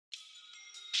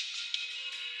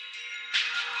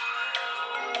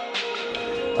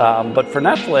But for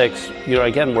Netflix,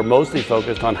 again, we're mostly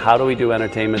focused on how do we do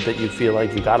entertainment that you feel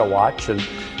like you got to watch and,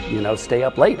 stay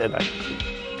up late at night.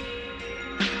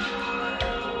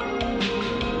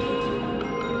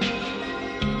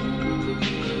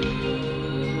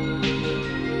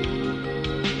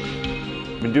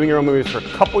 Been doing your own movies for a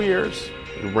couple years,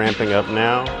 ramping up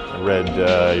now. I read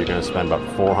you're going to spend about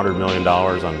 $400 million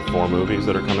on 4 movies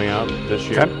that are coming out this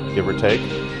year, give or take.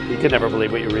 You can never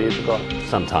believe what you read. Go on.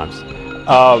 Sometimes.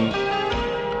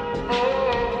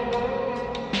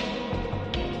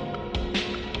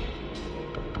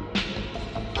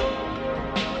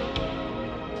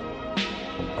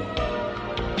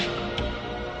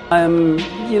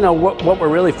 What we're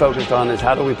really focused on is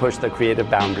how do we push the creative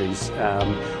boundaries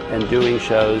and doing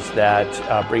shows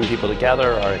that bring people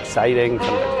together, are exciting,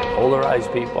 sometimes they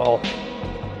polarize people.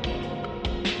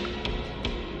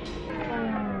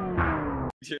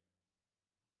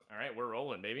 All right, we're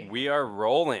rolling, baby. We are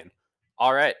rolling.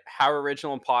 All right, How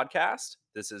Original Podcast.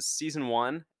 This is season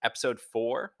 1, episode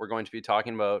 4. We're going to be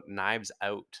talking about Knives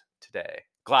Out today.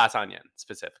 Glass Onion,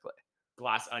 specifically.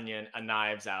 Glass Onion, a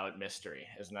Knives Out mystery,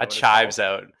 isn't that A what Chives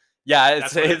Out. Yeah,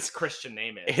 That's what its Christian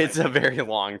name is. It's a very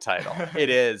long title.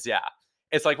 It is, yeah.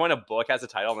 It's like when a book has a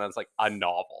title and then it's like a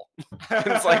novel.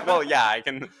 It's like, well, yeah,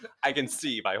 I can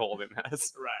see by holding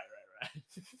this. Right.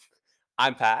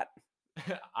 I'm Pat.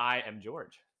 I am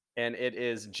George. And it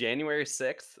is January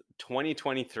 6th,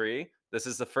 2023. This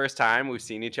is the first time we've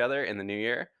seen each other in the new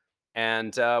year.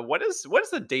 And what does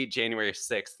the date January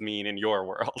 6th mean in your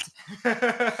world?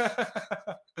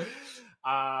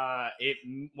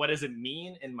 What does it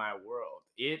mean in my world?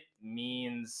 It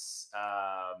means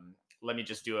let me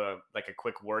just do a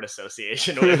quick word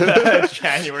association with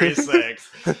January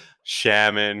 6th.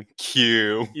 Shaman,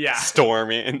 Q,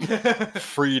 storming,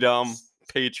 freedom,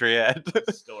 patriot,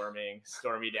 Stormy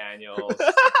Daniels,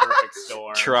 the perfect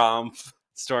storm, Trump,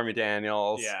 Stormy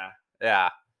Daniels. Yeah.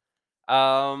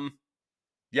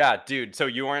 Yeah, dude. So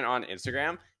you weren't on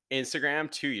Instagram.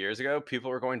 Instagram 2 years ago, people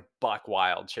were going buck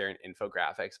wild sharing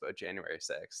infographics about January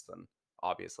 6th. And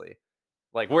obviously,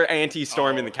 like, we're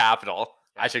anti-storming the Capitol.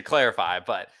 I should clarify,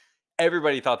 but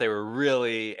everybody thought they were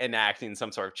really enacting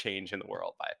some sort of change in the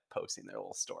world by posting their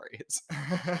little stories.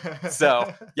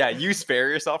 So, yeah, you spare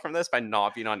yourself from this by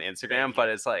not being on Instagram, but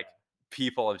it's like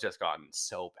people have just gotten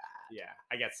so bad. Yeah,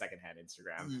 I get secondhand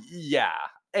Instagram. Yeah.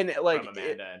 And like from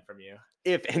Amanda and from you.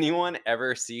 If anyone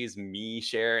ever sees me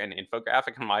share an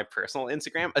infographic on my personal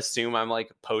Instagram, assume I'm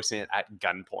like posting it at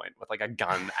gunpoint with like a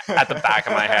gun at the back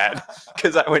of my head,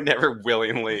 because I would never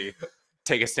willingly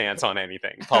take a stance on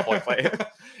anything publicly.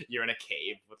 You're in a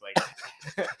cave with like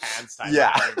hands tied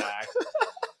behind your back.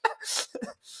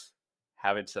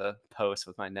 Having to post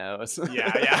with my nose.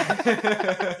 Yeah.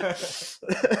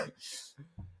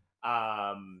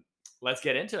 Let's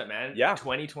get into it, man. Yeah.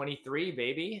 2023,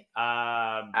 baby.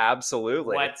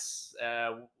 Absolutely. What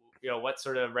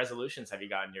sort of resolutions have you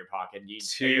got in your pocket? Are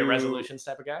you a resolutions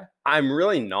type of guy? I'm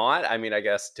really not. I mean, I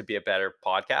guess to be a better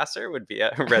podcaster would be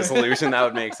a resolution that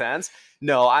would make sense.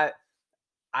 No, I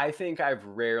think I've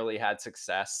rarely had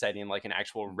success setting like an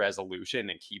actual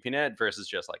resolution and keeping it versus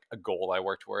just like a goal I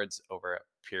work towards over a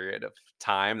period of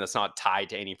time that's not tied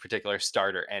to any particular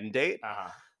start or end date.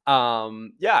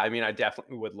 Yeah, I mean, I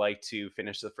definitely would like to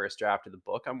finish the first draft of the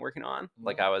book I'm working on.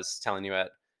 Like I was telling you at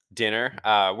dinner,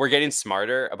 we're getting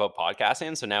smarter about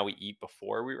podcasting. So now we eat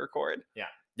before we record.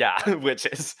 Yeah, which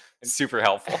is super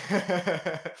helpful.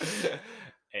 Yeah,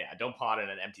 don't pot in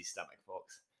an empty stomach,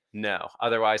 folks. No,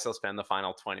 otherwise they'll spend the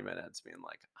final 20 minutes being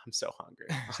like, I'm so hungry,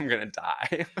 I'm gonna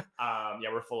die.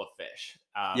 Yeah, we're full of fish.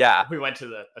 We went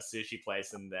to a sushi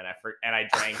place and then I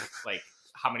drank like,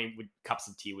 how many cups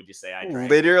of tea would you say I drank?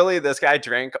 Literally, this guy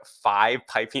drank 5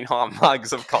 piping hot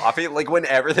mugs of coffee. Like,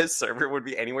 whenever this server would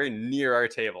be anywhere near our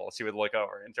table, she would look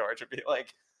over and George would be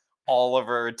like,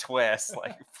 Oliver Twist,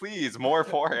 like, please, more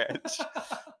porridge.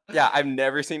 Yeah, I've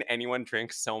never seen anyone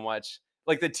drink so much.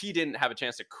 Like, the tea didn't have a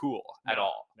chance to cool at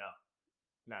all.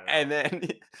 No. And then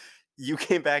you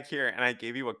came back here and I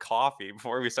gave you a coffee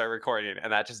before we started recording,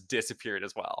 and that just disappeared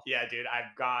as well. Yeah, dude,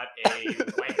 I've got a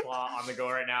White Claw on the go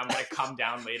right now. I'm gonna come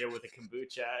down later with a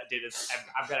kombucha. Dude,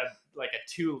 I've got a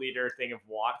 2-liter thing of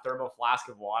water, thermal flask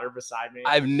of water beside me.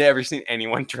 I've never seen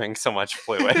anyone drink so much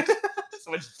fluid. So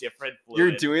much different fluid.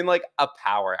 You're doing like a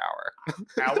power hour.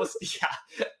 I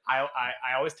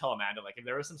always tell Amanda, like, if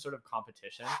there was some sort of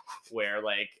competition where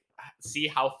like, see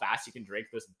how fast you can drink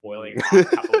this boiling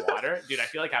hot cup of water, dude, I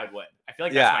feel like I would win. I feel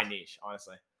like that's my niche,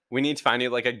 honestly. We need to find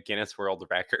you like a Guinness World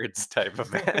Records type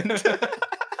event.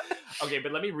 Okay,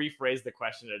 but let me rephrase the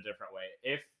question in a different way.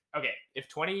 If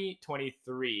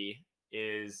 2023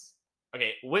 is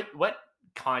what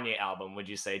Kanye album would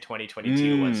you say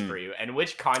 2022 was for you? And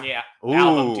which Kanye Ooh.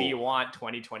 album do you want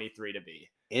 2023 to be?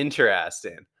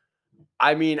 Interesting.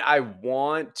 I mean, I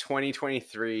want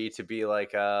 2023 to be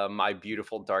like My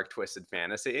Beautiful Dark Twisted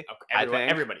Fantasy. Okay, I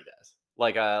think everybody does.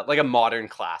 like a modern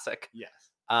classic. Yes.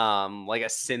 Like a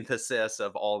synthesis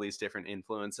of all these different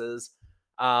influences.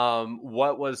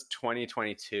 What was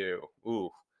 2022? Ooh,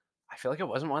 I feel like it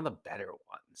wasn't one of the better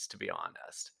ones, to be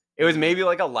honest. It was maybe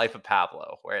like a Life of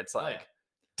Pablo, where it's like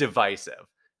divisive.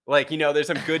 Like, there's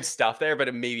some good stuff there, but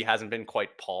it maybe hasn't been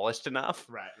quite polished enough.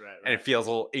 Right. And it feels a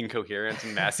little incoherent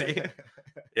and messy.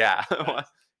 Yeah.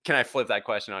 Can I flip that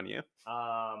question on you?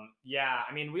 Yeah.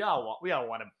 I mean, we all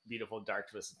want a beautiful dark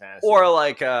twisted fantasy, Or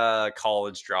like a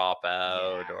College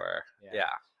Dropout, or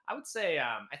yeah. I would say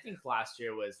I think last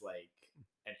year was like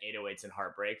an 808s and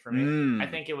Heartbreak for me. I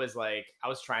think it was like I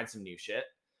was trying some new shit.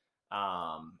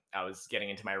 I was getting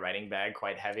into my writing bag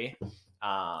quite heavy.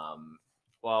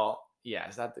 Well, yeah,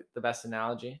 is that the best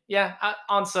analogy? Yeah,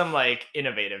 on some like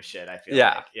innovative shit. I feel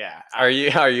like, yeah. Are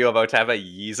you about to have a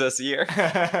Yeezus year?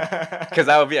 Because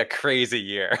that would be a crazy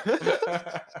year.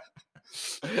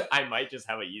 I might just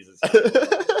have a Yeezus year.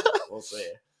 We'll see.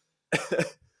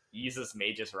 Yeezus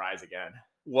may just rise again.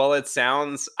 Well, it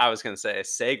sounds, I was going to say,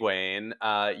 segueing,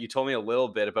 you told me a little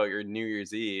bit about your New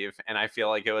Year's Eve, and I feel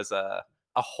like it was a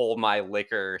hold my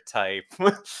liquor type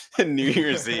New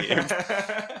Year's Eve.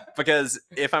 Because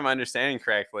if I'm understanding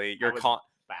correctly, you're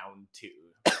bound to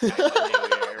New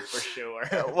Year for sure.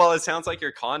 Well, it sounds like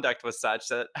your conduct was such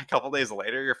that a couple days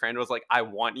later, your friend was like, I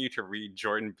want you to read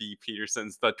Jordan B.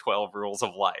 Peterson's The 12 Rules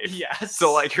of Life. Yes.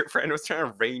 So like your friend was trying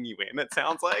to rein you in, it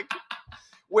sounds like.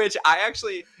 Which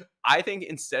I think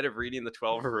instead of reading the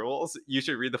 12 rules, you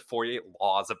should read the 48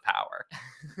 laws of power.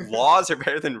 Laws are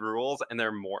better than rules, and there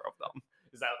are more of them.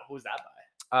 Who's that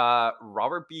by?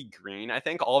 Robert B. Greene. I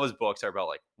think all of his books are about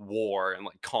like war and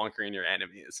like conquering your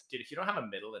enemies. Dude, if you don't have a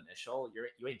middle initial,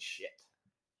 you ain't shit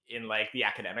in like the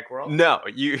academic world. No,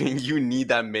 you need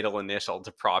that middle initial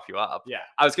to prop you up. Yeah.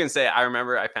 I was gonna say, I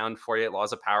remember I found 48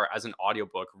 Laws of Power as an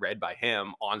audiobook read by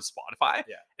him on Spotify.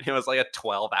 Yeah. And it was like a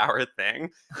 12-hour thing.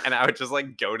 And I would just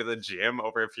like go to the gym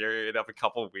over a period of a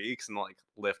couple of weeks and like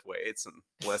lift weights and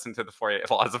listen to the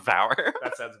 48 Laws of Power.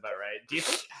 That sounds about right. Do you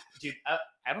think, dude,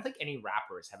 I don't think any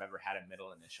rappers have ever had a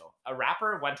middle initial. A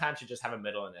rapper one time should just have a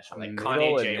middle initial. Like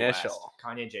Kanye J. West.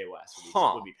 Kanye J. West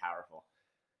would be powerful.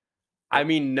 I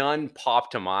mean, none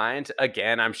pop to mind.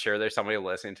 Again, I'm sure there's somebody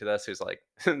listening to this who's like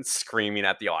screaming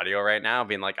at the audio right now,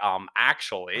 being like,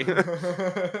 actually.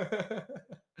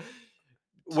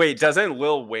 Wait, doesn't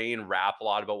Lil Wayne rap a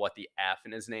lot about what the F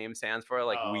in his name stands for?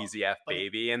 Like Wheezy F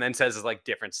Baby, and then says like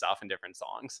different stuff in different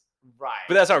songs. Right.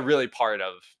 But that's not really part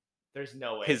of there's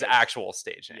no way his actual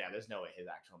stage name. Yeah, there's no way his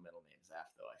actual middle name's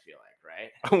F, though, I feel like,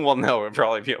 right? Well, no, it'd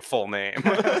probably be a full name.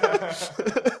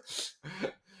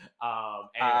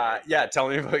 Anyway, yeah, tell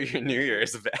me about your New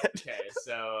Year's event. Okay,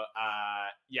 so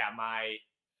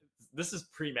this is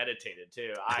premeditated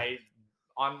too.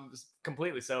 I'm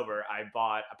completely sober. I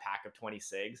bought a pack of 20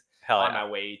 cigs on my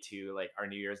way to like our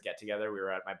New Year's get together. We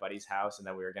were at my buddy's house, and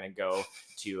then we were gonna go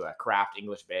to Craft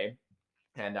English Bay,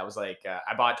 and I was like,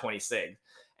 I bought 20 cigs,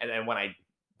 and then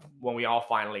when we all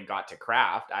finally got to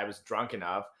Craft, I was drunk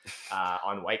enough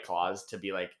on White Claws to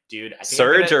be like, dude, I think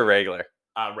Surge or regular?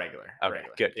 Regular. Okay,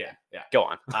 regular. good. Yeah. Go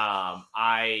on.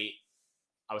 I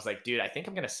was like, dude, I think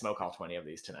I'm gonna smoke all 20 of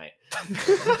these tonight,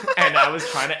 and I was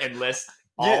trying to enlist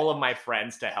all of my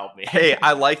friends to help me. Hey,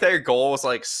 I like that your goal was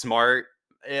like smart,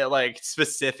 like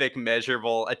specific,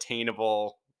 measurable,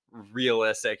 attainable,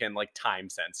 realistic, and like time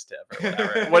sensitive or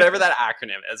whatever. Whatever that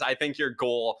acronym is. I think your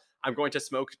goal, I'm going to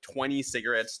smoke 20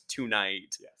 cigarettes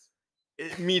tonight. Yes.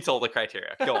 It meets all the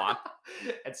criteria. Go on.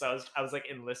 And so I was like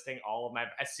enlisting all of my,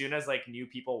 as soon as like new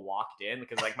people walked in,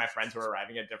 because like my friends were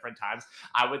arriving at different times,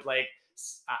 I would like,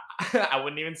 I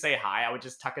wouldn't even say hi. I would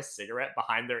just tuck a cigarette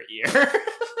behind their ear.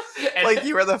 And like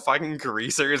you were the fucking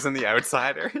greasers and the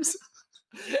outsiders.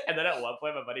 And then at one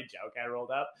point, my buddy Joe guy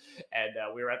rolled up, and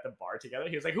we were at the bar together.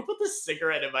 He was like, "Who put this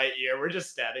cigarette in my ear?" We're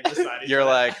just standing beside each other. You're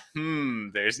like,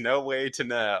 there's no way to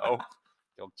know.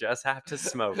 You'll just have to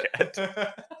smoke it.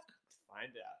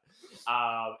 Find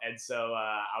out. And so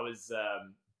I was,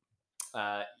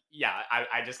 yeah,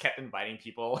 I just kept inviting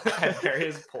people at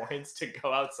various points to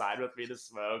go outside with me to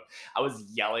smoke. I was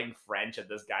yelling French at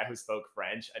this guy who spoke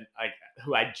French and like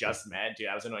who I just met. Dude,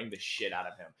 I was annoying the shit out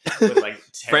of him with like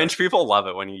French people love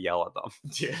it when you yell at them.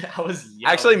 Dude, I was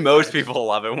yelling Actually, most French. people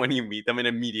love it when you meet them and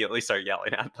immediately start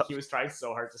yelling at them. He was trying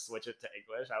so hard to switch it to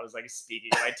English. I was like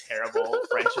speaking my terrible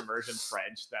French immersion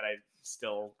French that I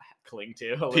still cling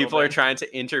to. People are trying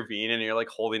to intervene and you're like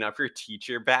holding up your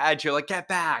teacher badge. You're like, get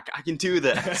back. I can do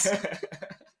this.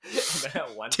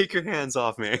 Take your hands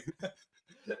off me.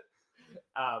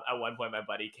 At one point, my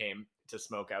buddy came to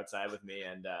smoke outside with me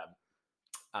and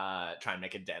try and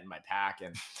make a dent in my pack.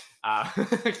 And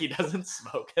he doesn't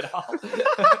smoke at all.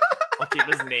 I'll keep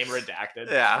his name redacted.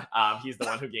 Yeah. He's the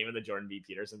one who gave me the Jordan B.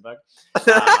 Peterson book.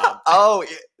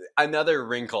 Another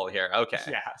wrinkle here. Okay.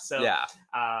 Yeah. So yeah.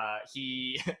 I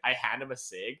hand him a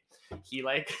cig. He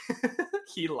like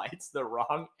he lights the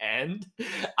wrong end.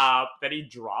 Then he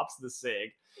drops the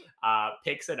cig,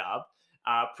 picks it up,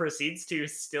 proceeds to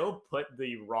still put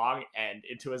the wrong end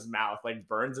into his mouth, like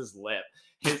burns his lip.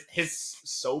 His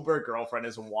sober girlfriend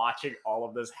is watching all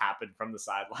of this happen from the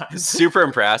sidelines. Super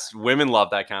impressed. Women love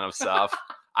that kind of stuff.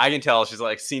 I can tell she's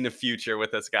like seeing the future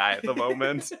with this guy at the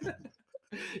moment.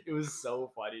 It was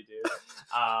so funny, dude.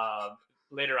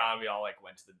 Later on, we all like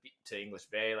went to English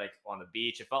Bay, like on the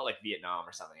beach. It felt like Vietnam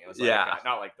or something. It was like,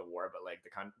 not like the war, but like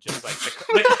just like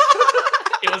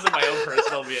it wasn't my own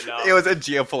personal Vietnam. It was a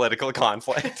geopolitical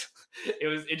conflict.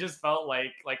 It just felt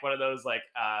like one of those like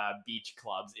beach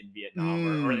clubs in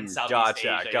Vietnam or in Southeast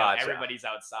Asia. Gotcha. Everybody's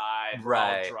outside,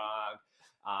 right? We're all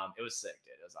drunk. It was sick,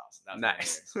 dude. It was awesome. That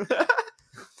was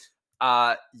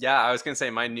nice. Yeah, I was gonna say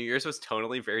my New Year's was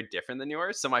totally very different than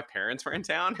yours. So my parents were in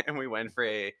town, and we went for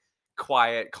a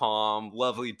quiet, calm,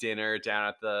 lovely dinner down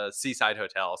at the Seaside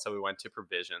Hotel. So we went to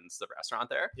Provisions, the restaurant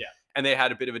there. Yeah. And they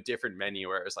had a bit of a different menu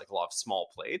where it was like a lot of small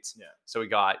plates. Yeah. So we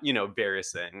got,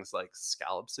 various things like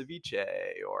scallop ceviche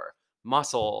or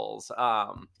mussels,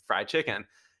 fried chicken.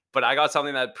 But I got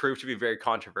something that proved to be very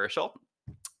controversial.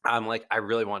 I'm like, I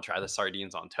really want to try the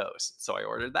sardines on toast. So I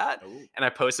ordered that. Ooh. And I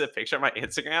posted a picture on my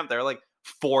Instagram. There were like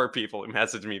 4 people who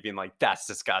messaged me being like, that's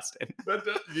disgusting.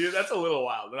 Dude, that's a little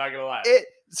wild. I'm not going to lie.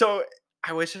 So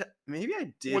I wish maybe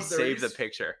I did save the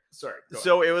picture. Sorry.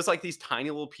 So it was like these tiny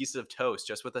little pieces of toast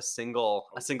just with a single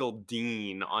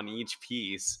dean on each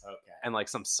piece. Okay. And like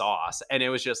some sauce. And it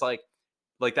was just like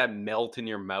that melt in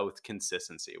your mouth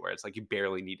consistency where it's like you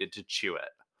barely needed to chew it.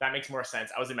 That makes more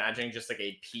sense. I was imagining just like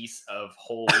a piece of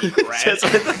whole wheat bread. Just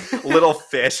with little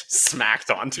fish smacked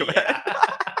onto it.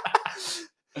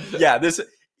 Yeah,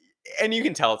 and you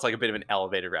can tell it's like a bit of an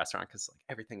elevated restaurant because like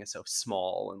everything is so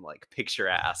small and like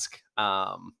picturesque.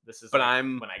 This is but like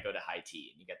when I go to high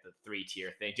tea and you get the 3-tier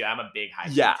thing. Dude, I'm a big high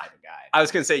tea type of guy. I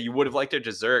was gonna say you would have liked a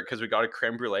dessert because we got a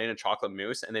creme brulee and a chocolate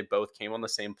mousse, and they both came on the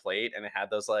same plate, and it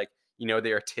had those like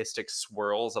the artistic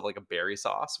swirls of like a berry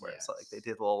sauce where it's like they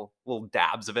did little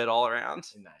dabs of it all around.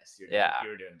 Nice. You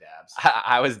were doing dabs.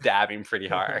 I was dabbing pretty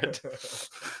hard.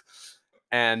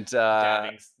 And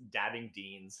dabbing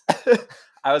deans.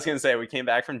 I was gonna say we came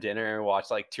back from dinner and watched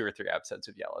like 2 or 3 episodes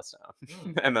of Yellowstone,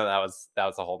 and then that was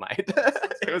the whole night.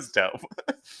 It was dope.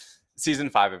 Season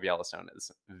 5 of Yellowstone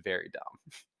is very dumb.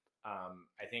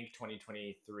 I think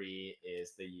 2023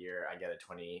 is the year I get a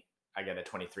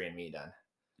 23andMe done.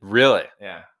 Really?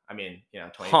 Yeah. I mean,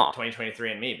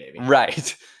 2023andMe, baby.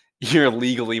 Right. You're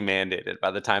legally mandated by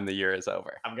the time the year is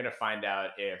over. I'm going to find out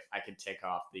if I can tick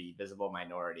off the visible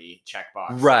minority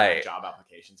checkbox right. job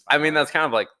applications. I mean, that's kind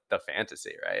of like the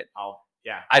fantasy, right?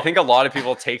 I think a lot of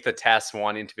people take the test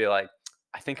wanting to be like,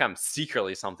 I think I'm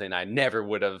secretly something I never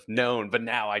would have known, but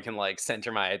now I can like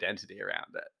center my identity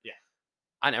around it. Yeah.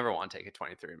 I never want to take a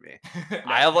 23andMe.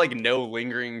 I have like no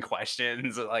lingering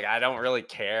questions. Like, I don't really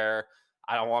care.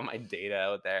 I don't want my data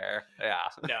out there. Yeah.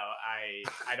 No,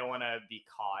 I don't want to be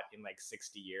caught in like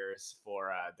 60 years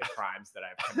for the crimes that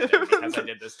I've committed because I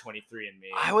did this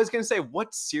 23andMe. I was going to say,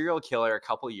 what serial killer a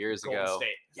couple years ago? Golden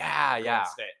State. Yeah. Golden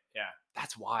State. Yeah.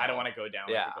 That's wild. I don't want to go down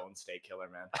like the Golden State killer,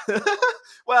 man.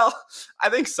 Well, I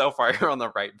think so far you're on the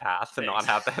right path to not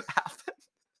have that happen.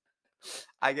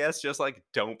 I guess just like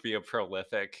don't be a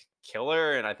prolific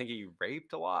killer, and I think he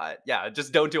raped a lot. Yeah,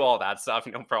 just don't do all that stuff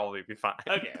and you'll probably be fine.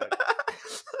 Okay.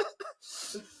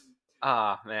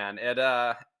 Man,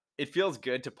 it feels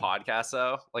good to podcast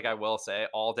though. Like I will say,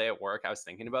 all day at work I was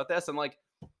thinking about this, and like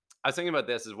I was thinking about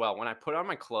this as well. When I put on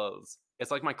my clothes, it's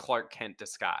like my Clark Kent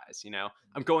disguise,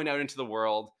 I'm going out into the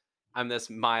world. I'm this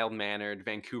mild-mannered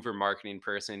Vancouver marketing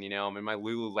person, I'm in my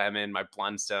Lululemon, my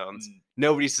Blundstones.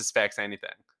 Nobody suspects anything.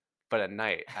 but at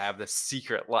night I have this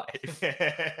secret life,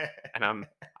 and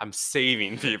I'm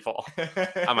saving people.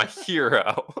 I'm a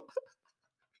hero.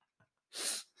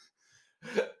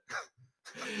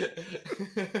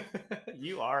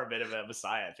 You are a bit of a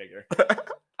messiah figure.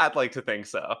 I'd like to think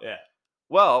so. Yeah.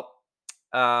 Well,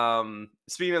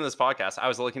 speaking of this podcast, I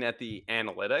was looking at the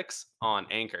analytics on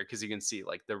Anchor because you can see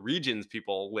like the regions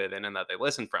people live in and that they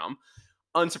listen from.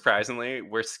 Unsurprisingly,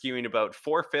 we're skewing about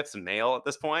 4/5 male at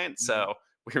this point, so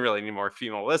we really need more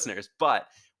female listeners. But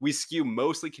we skew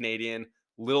mostly Canadian, a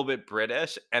little bit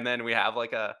British, and then we have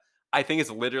like I think it's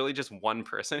literally just one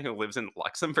person who lives in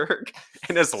Luxembourg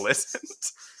and has listened.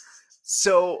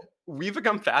 So we've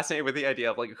become fascinated with the idea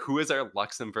of like, who is our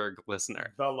Luxembourg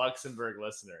listener? The Luxembourg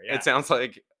listener. Yeah. It sounds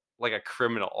like a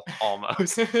criminal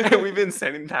almost. And we've been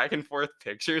sending back and forth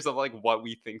pictures of like what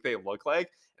we think they look like.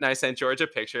 And I sent George a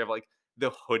picture of like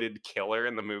the hooded killer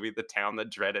in the movie The Town That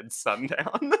Dreaded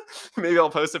Sundown. Maybe I'll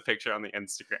post a picture on the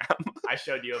Instagram. I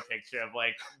showed you a picture of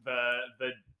like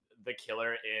the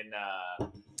killer in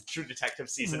True Detective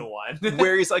season 1,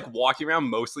 where he's like walking around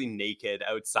mostly naked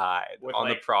outside with, on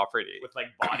like, the property with like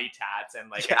body tats and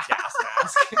like Yeah. a gas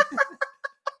mask.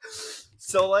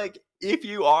 So like, if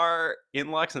you are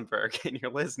in Luxembourg and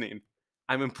you're listening,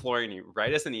 I'm imploring you,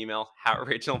 write us an email,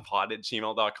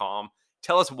 howoriginalpod@gmail.com.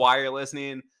 Tell us why you're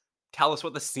listening. Tell us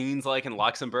what the scene's like in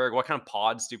Luxembourg. What kind of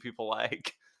pods do people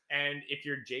like? And if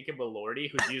you're Jacob Elordi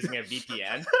who's using a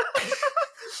VPN,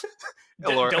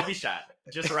 Elordi. don't be shy.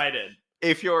 Just write in.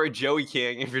 If you're Joey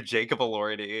King, if you're Jacob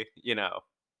Elordi,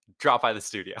 drop by the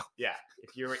studio. Yeah.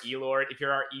 If you're Elord, if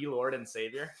you're our Elord and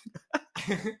Savior,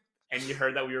 and you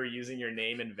heard that we were using your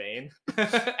name in vain,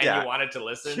 and Yeah. you wanted to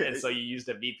listen, and so you used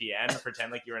a VPN to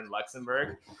pretend like you were in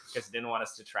Luxembourg because you didn't want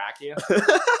us to track you.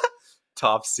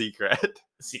 Top secret.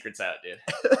 The secret's out, dude.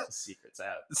 The secret's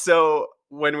out. So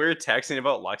when we were texting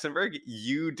about Luxembourg,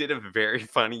 you did a very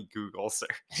funny Google search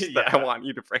that I want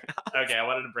you to bring up. Okay, I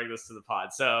wanted to bring this to the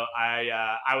pod. So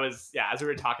I was, as we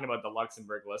were talking about the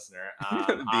Luxembourg listener,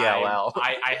 LL.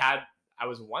 I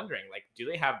was wondering, like,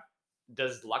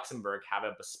 does Luxembourg have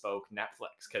a bespoke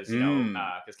Netflix? Because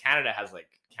because Canada has like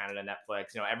Canada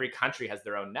Netflix. Every country has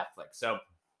their own Netflix. So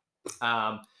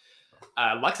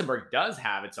Luxembourg does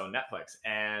have its own Netflix,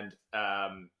 and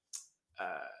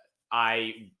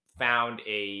I found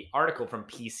a article from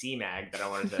PC Mag that I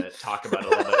wanted to talk about a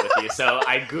little bit with you. So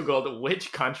I Googled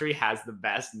which country has the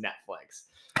best Netflix.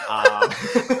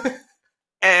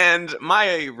 And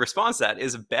my response to that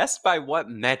is best by what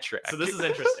metric? So this is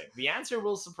interesting. The answer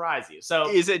will surprise you.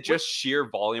 So is it just sheer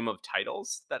volume of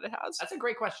titles that it has? That's a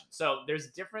great question. So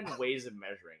there's different ways of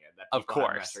measuring it. That Of people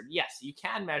have course. measured. Yes, you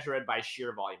can measure it by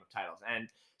sheer volume of titles. And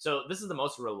so this is the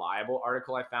most reliable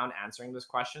article I found answering this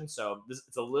question. So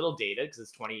it's a little dated because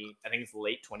it's I think it's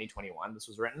late 2021 this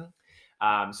was written.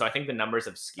 So I think the numbers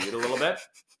have skewed a little bit.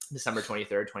 December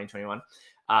 23rd, 2021.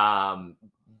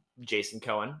 Jason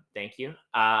Cohen, thank you.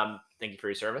 Thank you for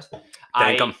your service.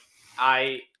 Thank him.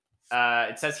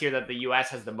 It says here that the U.S.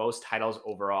 has the most titles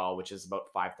overall, which is about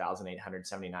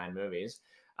 5,879 movies.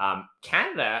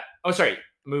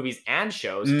 Movies and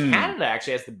shows. Canada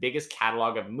actually has the biggest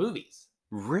catalog of movies.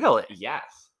 Really?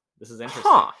 Yes. This is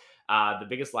interesting. Huh. The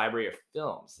biggest library of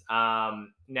films.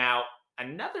 Now,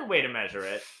 another way to measure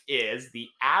it is the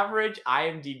average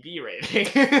IMDb rating.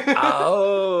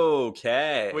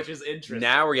 Okay. Which is interesting.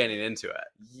 Now we're getting into it.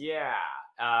 Yeah.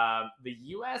 The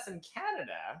US and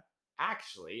Canada,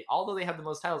 actually, although they have the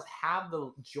most titles, have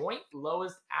the joint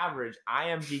lowest average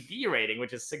IMDb rating,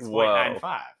 which is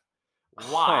 6.95.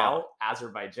 While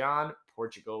Azerbaijan,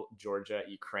 Portugal, Georgia,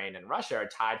 Ukraine, and Russia are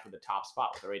tied for the top spot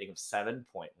with a rating of 7.13.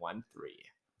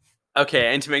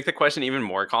 Okay, and to make the question even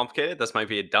more complicated, this might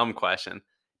be a dumb question.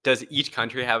 Does each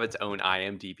country have its own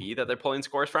IMDb that they're pulling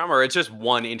scores from, or it's just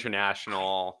one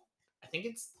international? I think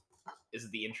is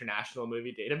it the International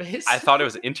Movie Database? I thought it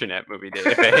was Internet Movie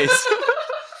Database.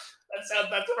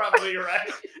 That's probably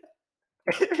right.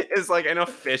 It's like an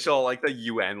official, like the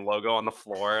UN logo on the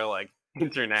floor, like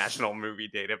International Movie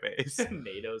Database.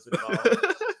 NATO's involved.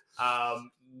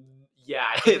 Yeah,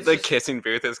 I think the kissing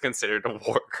booth is considered a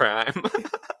war crime.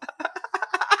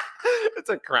 It's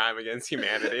a crime against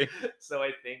humanity. So I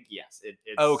think yes, it's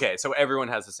okay. So everyone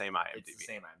has the same IMDb. It's the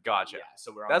same IMDb. Gotcha. Yeah,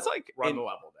 so we're on That's the, like we're on the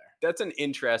level there. That's an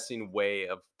interesting way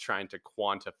of trying to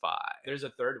quantify. There's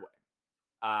a third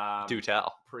way. Do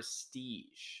tell.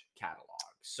 Prestige catalog.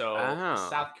 So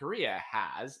South Korea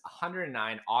has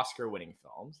 109 Oscar-winning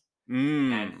films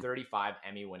and 35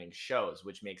 Emmy-winning shows,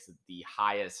 which makes it the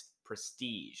highest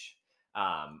prestige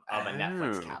of a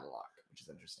Netflix catalog, which is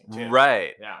interesting too.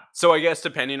 Right. Yeah. So I guess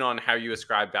depending on how you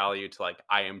ascribe value to like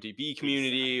IMDb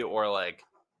community or like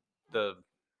the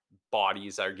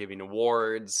bodies are giving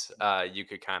awards. You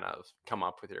could kind of come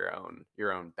up with your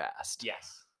own best.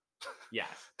 Yes. Yes.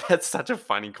 That's such a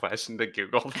funny question to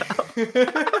Google though.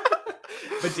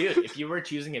 But dude, if you were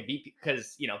choosing a VPN,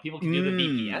 because people can do the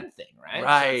VPN thing, right?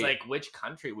 Right. So it's like, which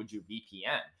country would you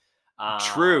VPN?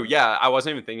 True. Yeah, I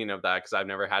wasn't even thinking of that because I've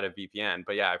never had a VPN.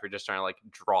 But yeah, if you're just trying to like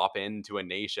drop into a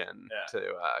nation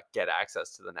to get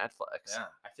access to the Netflix. Yeah,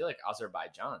 I feel like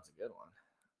Azerbaijan's a good one.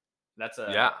 That's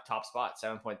a top spot,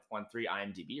 7.13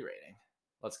 IMDb rating.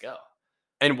 Let's go.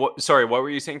 And what were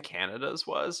you saying Canada's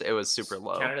was? It was super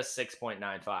low. Canada's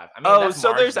 6.95. I mean,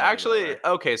 so there's actually lower.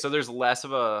 okay, so there's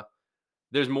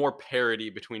more parity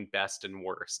between best and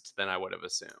worst than I would have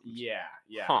assumed. Yeah.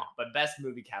 Huh. But best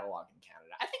movie catalog in Canada.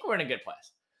 I think we're in a good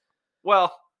place.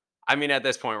 Well, I mean, at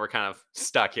this point, we're kind of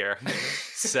stuck here.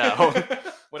 So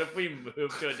what if we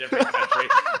move to a different country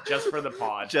just for the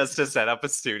pod? Just to set up a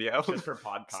studio. Just for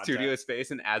pod content. Studio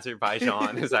space in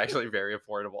Azerbaijan is actually very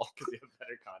affordable. Because you have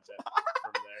better content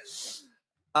from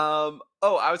there.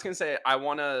 I was gonna say I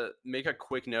want to make a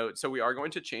quick note. So we are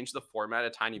going to change the format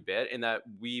a tiny bit in that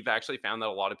we've actually found that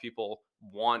a lot of people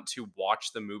want to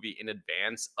watch the movie in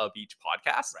advance of each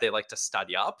podcast. Right. They like to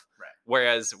study up, right?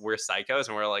 Whereas we're psychos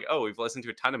and we're like, oh, we've listened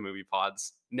to a ton of movie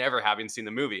pods, never having seen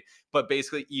the movie. But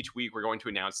basically each week we're going to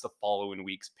announce the following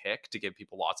week's pick to give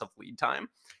people lots of lead time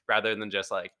rather than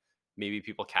just like maybe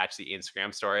people catch the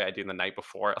Instagram story I do the night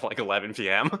before at like 11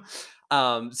 p.m.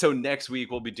 So next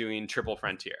week we'll be doing Triple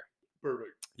Frontier.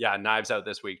 Perfect. Yeah, Knives Out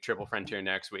this week, Triple Frontier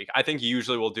next week. I think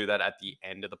usually we'll do that at the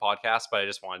end of the podcast, but I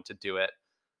just wanted to do it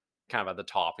kind of at the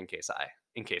top in case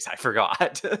I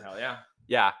forgot. Hell yeah.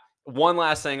 Yeah. One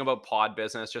last thing about pod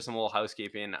business, just some little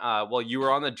housekeeping. Well, you were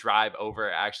on the drive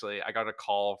over, actually. I got a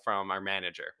call from our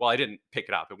manager. Well, I didn't pick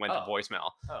it up. It went to voicemail.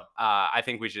 Oh. I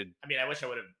think we should... I mean, I wish I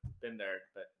would have been there,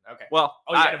 but okay. Well...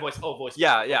 you had a voice. Oh, voice.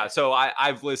 Yeah, yeah. So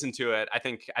I've listened to it. I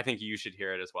think you should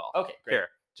hear it as well. Okay, great. Here,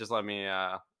 just let me...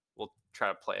 we'll try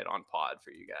to play it on pod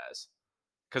for you guys.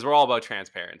 Because we're all about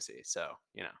transparency, so,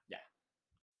 Yeah.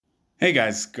 Hey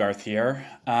guys, Garth here.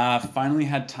 Finally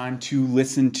had time to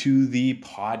listen to the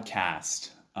podcast.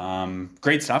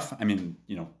 Great stuff. I mean,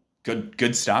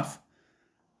 good stuff.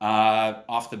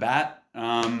 Off the bat,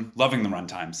 loving the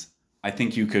runtimes. I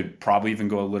think you could probably even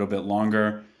go a little bit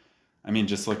longer. I mean,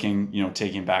 just looking,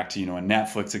 taking back to, a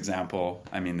Netflix example.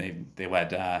 I mean, they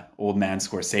let old man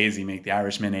Scorsese make The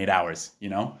Irishman 8 hours,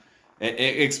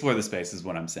 Explore the space is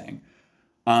what I'm saying.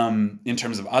 In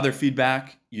terms of other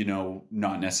feedback,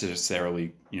 not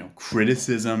necessarily,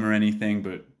 criticism or anything,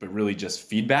 but really just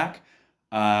feedback.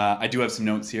 I do have some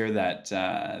notes here that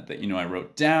I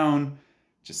wrote down,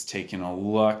 just taking a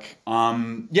look.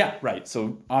 Yeah, right.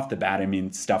 So off the bat, I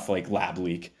mean, stuff like lab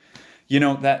leak,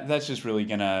 that's just really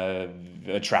going to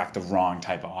attract the wrong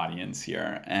type of audience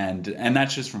here. And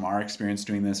that's just from our experience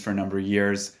doing this for a number of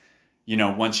years.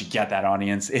 Once you get that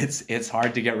audience, it's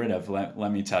hard to get rid of,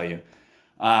 let me tell you.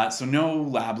 So no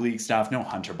lab leak stuff, no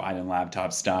Hunter Biden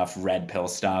laptop stuff, red pill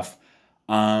stuff.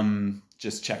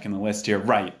 Just checking the list here.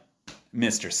 Right,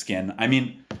 Mr. Skin. I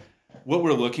mean, what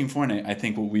we're looking for, and I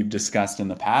think what we've discussed in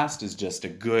the past, is just a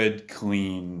good,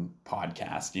 clean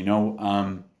podcast.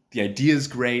 The idea is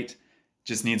great,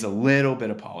 just needs a little bit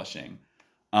of polishing.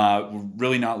 We're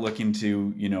really not looking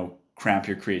to, cramp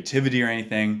your creativity or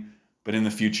anything, but in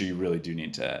the future, you really do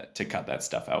need to cut that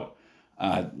stuff out.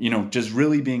 Just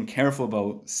really being careful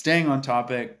about staying on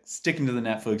topic, sticking to the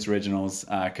Netflix originals,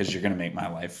 because you're going to make my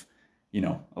life,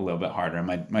 a little bit harder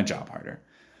and my job harder.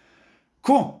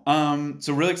 Cool.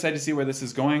 So really excited to see where this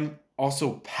is going.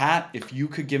 Also, Pat, if you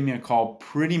could give me a call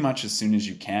pretty much as soon as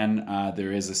you can,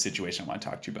 there is a situation I want to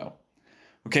talk to you about.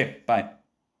 Okay, bye.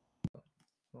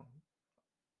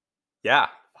 Yeah.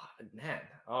 Man.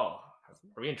 Oh,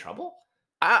 are we in trouble?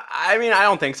 I mean, I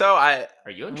don't think so. Are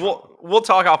you in trouble? We'll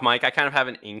talk off mic. I kind of have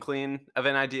an inkling of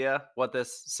an idea what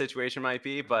this situation might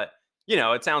be, but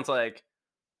it sounds like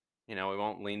we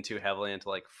won't lean too heavily into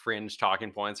like fringe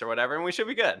talking points or whatever, and we should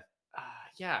be good.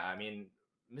 Yeah, I mean,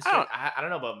 I don't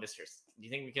know about Mr. Do you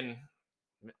think we can?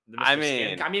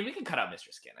 Skin? I mean, we can cut out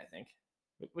Mr. Skin. I think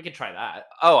we could try that.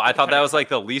 Oh, I thought that was like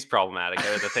the least problematic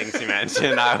of the things you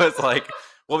mentioned. I was like,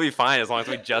 we'll be fine as long as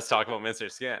we just talk about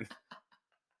Mr. Skin.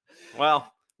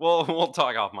 Well, we'll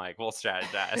talk off mic. We'll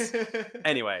strategize.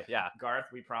 Anyway, yeah. Garth,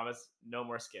 we promise no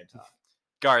more skin talk.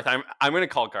 Garth, I'm going to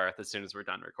call Garth as soon as we're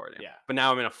done recording. Yeah. But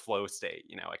now I'm in a flow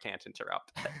state. I can't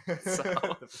interrupt. So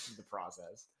the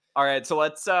process. All right, so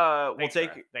let's Thank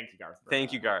you, Garth.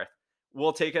 Thank you, Garth.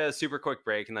 We'll take a super quick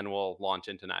break and then we'll launch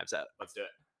into Knives Out. Let's do it.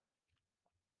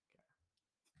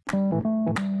 All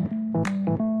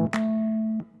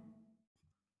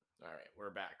right, we're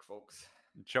back, folks.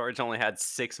 George only had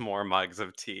 6 more mugs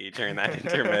of tea during that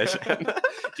intermission.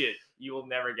 Dude, you will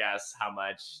never guess how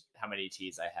many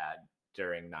teas I had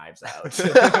during Knives Out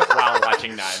while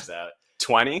watching Knives Out.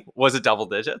 20? Was it double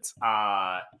digits? No,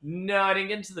 I didn't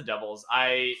get into the doubles.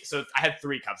 I had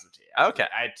 3 cups of tea. Okay.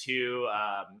 I had 2.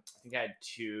 I think I had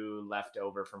 2 left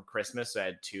over from Christmas. So I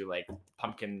had 2 like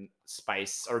pumpkin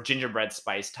spice or gingerbread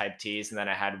spice type teas, and then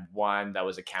I had 1 that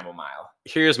was a chamomile.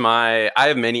 I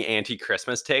have many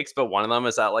anti-Christmas takes, but one of them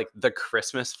is that like the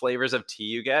Christmas flavors of tea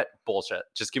you get, bullshit.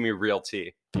 Just give me real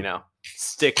tea.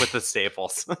 Stick with the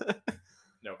staples.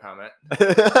 No comment.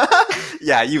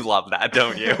 Yeah, you love that,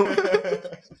 don't you?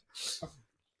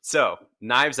 So,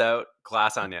 Knives Out,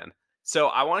 Glass Onion. So,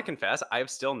 I want to confess, I have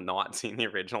still not seen the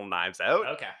original Knives Out.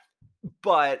 Okay.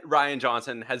 But Rian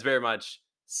Johnson has very much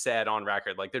said on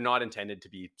record, like, they're not intended to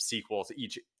be sequels.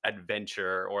 Each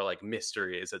adventure or, like,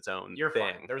 mystery is its own You're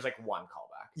thing. fine. There was, like, 1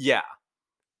 callback. Yeah.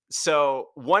 So,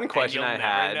 one question and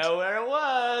you'll never know where it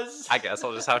was. I guess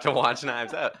I'll just have to watch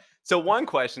Knives Out. So one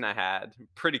question I had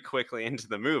pretty quickly into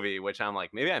the movie, which I'm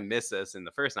like, maybe I missed this in the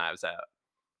first Knives Out.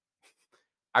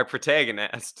 Our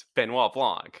protagonist, Benoit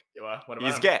Blanc, What about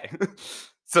he's him? gay.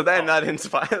 So then that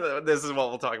inspired, this is what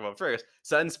we'll talk about first.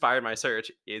 So that inspired my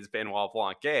search, is Benoit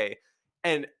Blanc gay?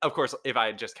 And of course, if I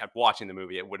had just kept watching the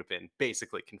movie, it would have been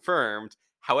basically confirmed.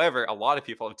 However, a lot of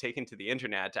people have taken to the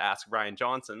internet to ask Rian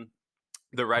Johnson,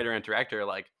 the writer and director,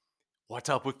 like, what's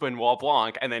up with Benoit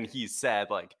Blanc? And then he said,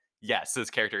 like, yes, this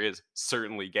character is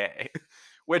certainly gay,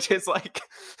 which is like,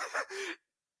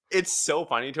 it's so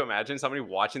funny to imagine somebody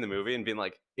watching the movie and being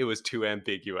like, it was too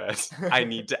ambiguous. I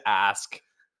need to ask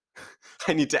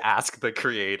the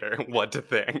creator what to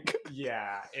think.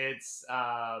 Yeah, it's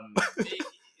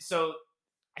so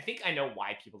I think I know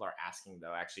why people are asking,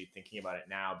 though, actually thinking about it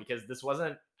now, because this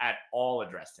wasn't at all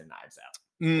addressed in Knives Out.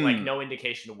 Like, no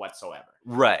indication whatsoever.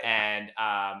 Right. And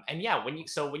yeah, when you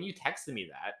texted me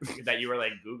that you were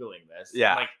like Googling this,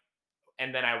 yeah, like,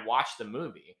 and then I watched the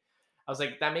movie, I was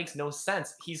like, that makes no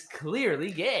sense. He's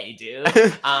clearly gay, dude.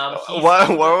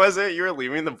 What was it? You were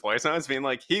leaving the voice notes being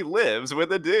like, he lives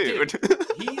with a dude.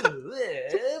 He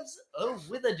lives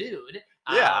with a dude.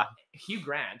 Yeah. Hugh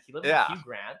Grant. He lives with Hugh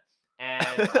Grant. And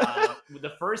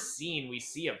the first scene we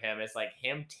see of him is like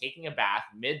him taking a bath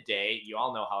midday. You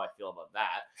all know how I feel about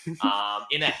that.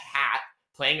 In a hat,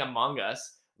 playing Among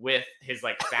Us with his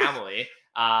like family.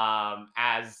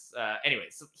 Anyway,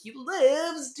 so he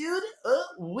lives, dude,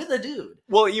 with a dude.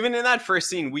 Well, even in that first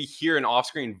scene, we hear an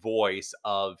off-screen voice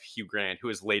of Hugh Grant, who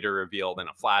is later revealed in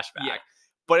a flashback. Yeah.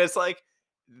 But it's like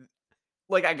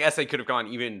I guess they could have gone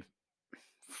even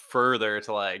further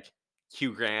to like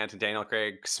Hugh Grant and Daniel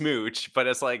Craig smooch, but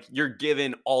it's like, you're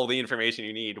given all the information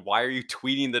you need. Why are you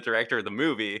tweeting the director of the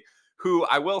movie, who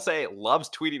I will say loves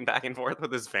tweeting back and forth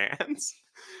with his fans?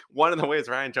 One of the ways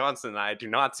Rian Johnson and I do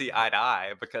not see eye to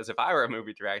eye, because if I were a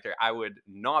movie director, I would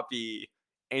not be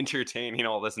entertaining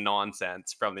all this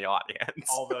nonsense from the audience.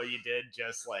 Although you did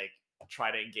just like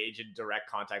try to engage in direct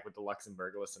contact with the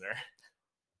Luxembourg listener.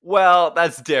 Well,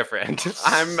 that's different.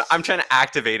 I'm trying to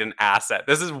activate an asset.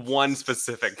 This is one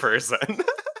specific person.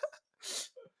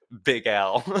 Big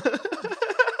L.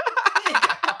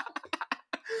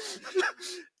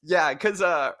 Yeah, because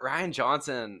Rian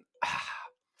Johnson,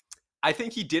 I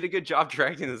think he did a good job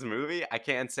directing this movie. I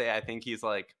can't say I think he's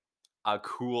like a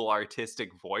cool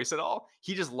artistic voice at all.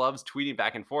 He just loves tweeting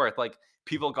back and forth. Like,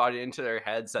 people got it into their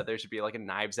heads that there should be like a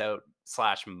Knives Out /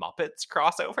 Muppets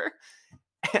crossover.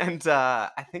 And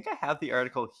I think I have the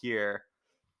article here.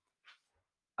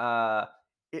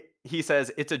 He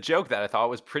says, it's a joke that I thought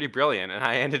was pretty brilliant, and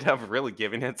I ended up really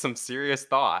giving it some serious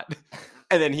thought.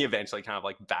 And then he eventually kind of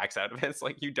like backs out of it. It's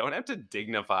like, you don't have to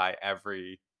dignify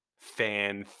every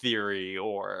fan theory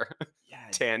or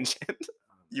tangent.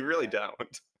 You really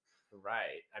don't.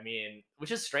 Right. I mean,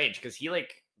 which is strange, because he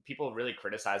like, people really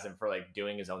criticize him for like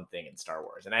doing his own thing in Star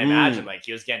Wars, and I imagine like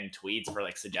he was getting tweets for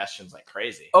like suggestions like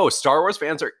crazy. Oh, Star Wars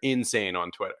fans are insane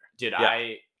on Twitter. Dude,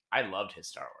 yeah. I loved his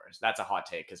Star Wars. That's a hot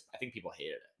take, because I think people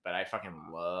hated it, but I fucking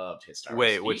loved his Star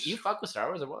Wars. Wait, you fuck with Star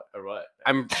Wars or what?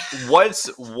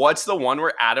 What's the one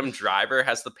where Adam Driver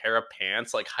has the pair of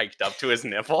pants like hiked up to his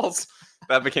nipples?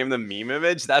 That became the meme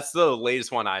image. That's the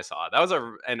latest one I saw. That was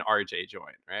an RJ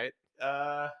joint, right?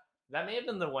 That may have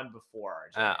been the one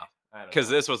before RJ. Oh. Because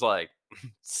this was like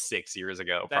 6 years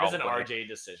ago. That is an RJ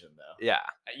decision, though. Yeah.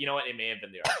 You know what? It may have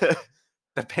been the RJ.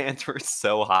 The pants were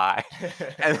so high.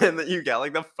 And then you get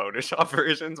like the Photoshop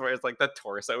versions where it's like the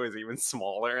torso is even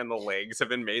smaller and the legs have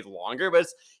been made longer. But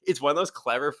it's one of those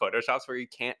clever Photoshops where you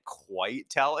can't quite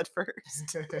tell at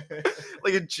first.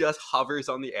 Like, it just hovers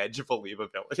on the edge of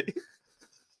believability.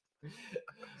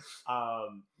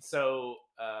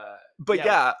 But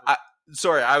yeah,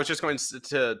 sorry, I was just going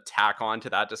to tack on to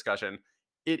that discussion.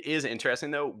 It is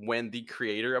interesting though when the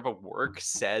creator of a work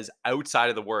says outside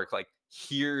of the work, like,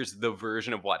 here's the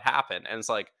version of what happened, and it's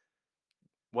like,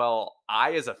 well,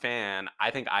 I as a fan,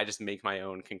 I think I just make my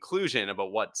own conclusion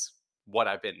about what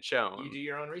I've been shown. you do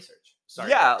your own research. Sorry,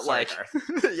 Yeah, Garth. Sorry, like,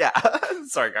 Garth. yeah,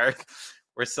 sorry, Garth.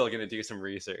 We're still gonna do some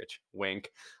research.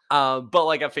 Wink. But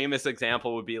like a famous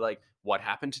example would be like what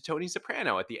happened to Tony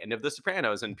Soprano at the end of The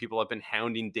Sopranos, and people have been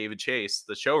hounding David Chase,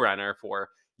 the showrunner, for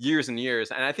years and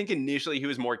years. And I think initially he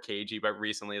was more cagey, but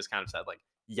recently has kind of said like,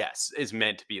 yes, it's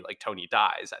meant to be like Tony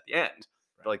dies at the end,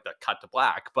 like the cut to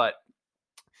black. But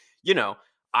you know,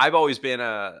 I've always been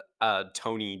a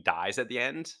Tony dies at the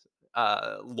end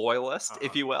loyalist,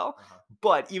 if you will.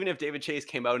 But even if David Chase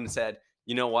came out and said,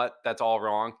 you know what, that's all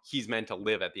wrong, he's meant to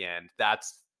live at the end,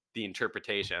 that's the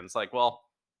interpretation. It's like, well,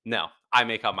 no, I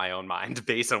make up my own mind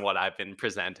based on what I've been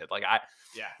presented. Like,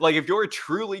 like if you're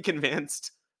truly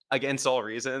convinced against all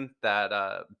reason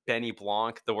that Benny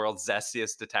Blanc, the world's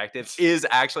zestiest detective, is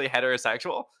actually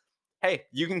heterosexual, hey,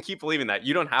 you can keep believing that.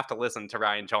 You don't have to listen to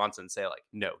Ryan Johnson say like,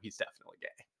 no, he's definitely gay.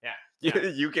 Yeah.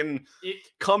 You can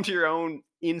come to your own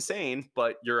insane,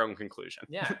 but your own conclusion.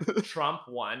 Yeah. Trump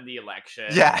won the election.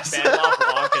 Yes. Benoit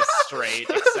Blanc is straight,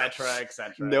 etc.,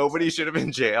 etc. Nobody should have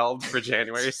been jailed for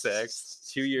January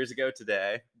 6th, 2 years ago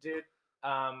today. Dude,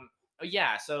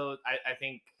 yeah, so I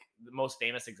think the most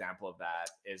famous example of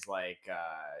that is like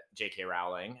J.K.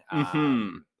 Rowling.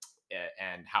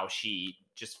 And how she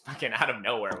just fucking out of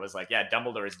nowhere was like, yeah,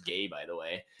 Dumbledore is gay, by the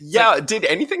way. Yeah, like, did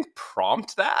anything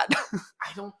prompt that?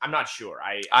 I'm not sure.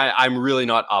 I'm really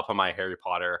not up on my Harry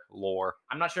Potter lore.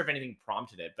 I'm not sure if anything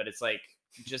prompted it, but it's like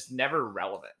just never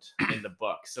relevant in the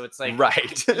book. So it's like,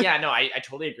 right. Yeah, no, I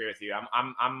totally agree with you.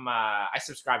 I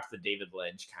subscribe to the David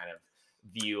Lynch kind of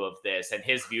view of this, and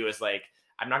his view is like,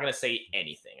 I'm not gonna say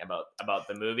anything about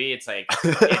the movie. It's like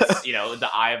it's the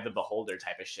eye of the beholder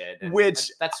type of shit, and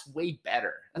which that's way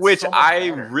better. That's which so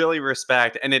I better. really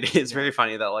respect, and it is very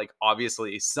funny that like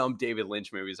obviously some David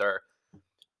Lynch movies are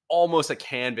almost a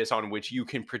canvas on which you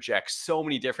can project so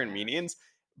many different meanings,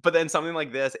 but then something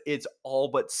like this, it's all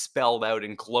but spelled out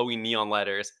in glowing neon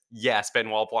letters. Yes,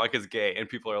 Benoit Blanc is gay, and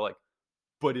people are like,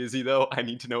 but is he though? I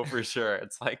need to know for sure.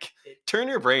 It's like, turn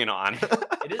your brain on.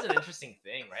 It is an interesting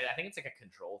thing, right? I think it's like a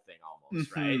control thing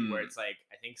almost, right? Where it's like,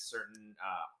 I think certain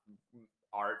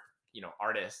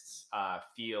artists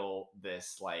feel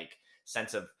this like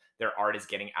sense of their art is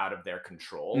getting out of their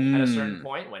control at a certain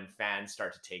point when fans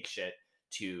start to take shit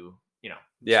to,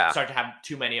 start to have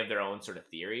too many of their own sort of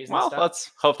theories. Well, and stuff.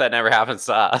 Let's hope that never happens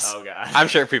to us. Oh god. I'm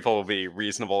sure people will be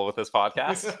reasonable with this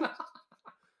podcast.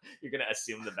 You're gonna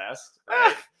assume the best,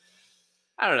 right?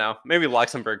 I don't know. Maybe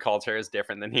Luxembourg culture is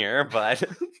different than here, but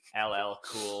LL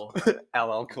Cool.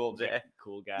 LL Cool J.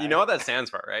 Cool guy. You know what that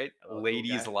stands for, right? LL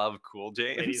Ladies Cool love Cool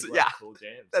James. Ladies love yeah. Cool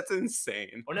James. That's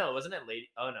insane. Oh no, wasn't it lady?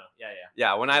 Oh no, yeah.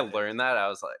 Yeah, when I learned that, I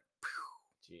was like,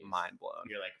 Jeez. mind blown.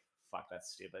 You're like, fuck,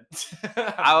 that's stupid.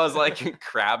 I was like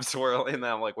crab swirling, and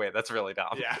then I'm like, wait, that's really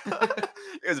dumb. Yeah.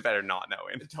 It was better not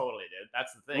knowing. Totally, dude.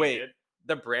 That's the thing. Wait, dude.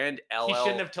 the brand LL. He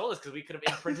shouldn't have told us because we could have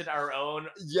imprinted our own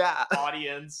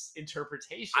audience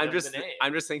interpretation of the name.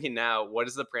 I'm just thinking now, what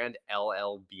does the brand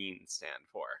LL Bean stand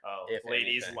for? Oh,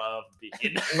 ladies love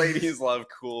Bean. Ladies love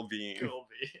Cool Bean. Cool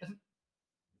Bean.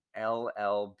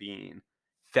 LL Bean.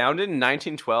 Founded in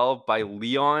 1912 by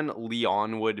Leon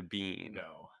Leonwood Bean.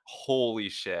 No. Holy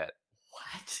shit.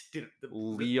 What? Dude,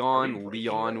 Leonwood I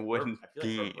feel like we're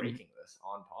Bean. breaking this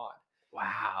on pod.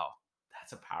 Wow.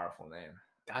 That's a powerful name.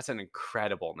 That's an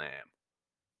incredible name.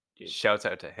 Dude. Shouts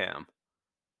out to him.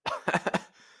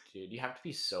 Dude, you have to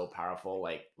be so powerful.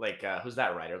 Like who's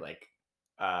that writer? Like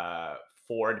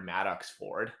Ford Maddox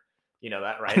Ford. You know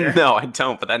that writer? No, I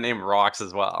don't, but that name rocks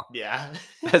as well. Yeah.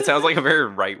 That sounds like a very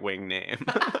right-wing name.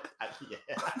 Yeah.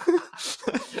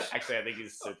 Actually, I think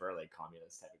he's super like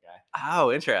communist type of guy.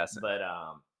 Oh, interesting. But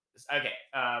okay,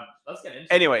 let's get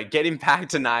into anyway, getting back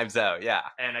to Knives Out, yeah.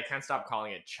 And I can't stop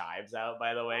calling it Chives Out,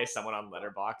 by the way. Someone on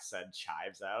Letterboxd said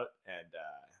Chives Out, and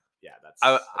yeah, that's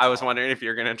I was wondering if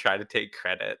you're gonna try to take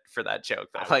credit for that joke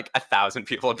that like 1,000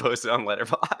 people have posted on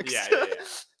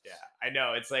Letterboxd. Yeah. I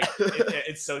know it's like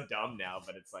it's so dumb now,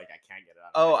 but it's like I can't get it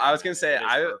out. Oh, I was gonna say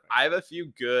I have a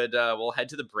few good. We'll head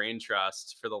to the Brain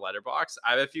Trust for the Letterboxd.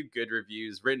 I have a few good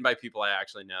reviews written by people I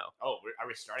actually know. Oh, are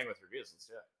we starting with reviews? Let's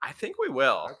do it. I think we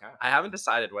will. Okay. I haven't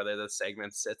decided whether the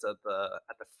segment sits at the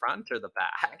front or the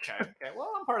back. Okay.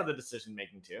 Well, I'm part of the decision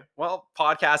making too. Well,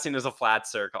 podcasting is a flat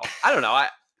circle. I don't know.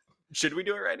 Should we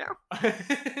do it right now?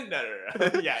 No.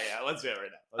 Yeah. Let's do it right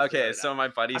now. Okay, so my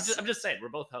buddy. I'm just saying, we're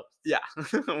both hosts. Yeah.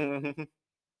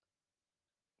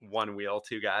 one wheel,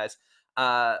 two guys.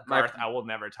 Garth, I will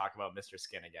never talk about Mr.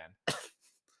 Skin again.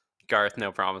 Garth,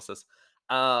 no promises.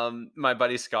 My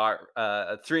buddy Scott,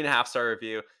 a 3.5-star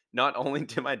review. Not only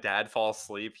did my dad fall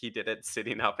asleep, he did it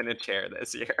sitting up in a chair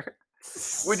this year.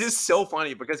 Which is so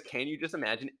funny because can you just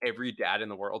imagine every dad in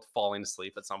the world falling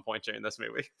asleep at some point during this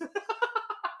movie?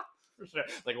 For sure.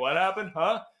 Like, what happened,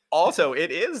 huh? Also,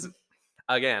 it is,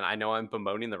 again, I know I'm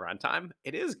bemoaning the runtime.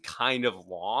 It is kind of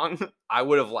long. I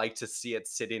would have liked to see it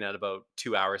sitting at about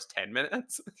 2 hours, 10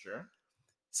 minutes. Sure.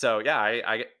 So,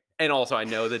 yeah, and also I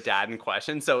know the dad in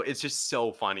question. So it's just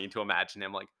so funny to imagine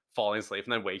him like falling asleep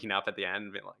and then waking up at the end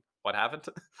and being like, what happened?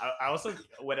 I also,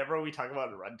 whenever we talk about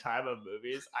runtime of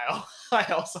movies,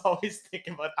 I also always think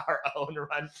about our own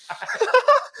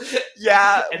runtime.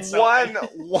 Yeah, So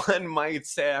one might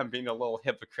say I'm being a little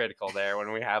hypocritical there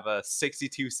when we have a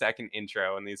 62-second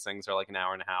intro and these things are like an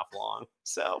hour and a half long.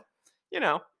 So,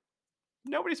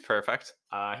 nobody's perfect.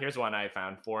 Here's one I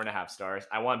found, 4.5 stars.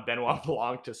 I want Benoit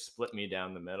Blanc to split me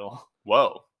down the middle.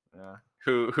 Whoa. Yeah.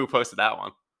 Who posted that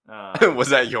one? Was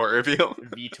that your review?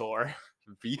 Vitor.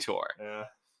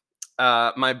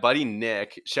 Yeah. My buddy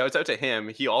Nick, shouts out to him.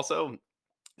 He also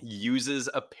uses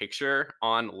a picture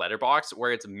on Letterboxd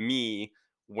where it's me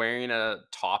wearing a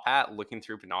top hat looking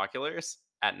through binoculars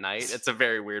at night. It's a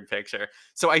very weird picture.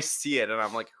 So I see it and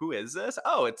I'm like, who is this?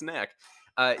 Oh, it's Nick.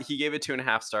 He gave it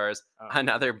 2.5 stars. Oh.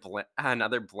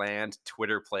 Another bland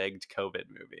Twitter-plagued COVID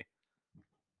movie.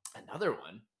 Another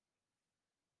one?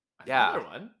 Yeah. Another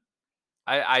one?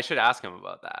 I should ask him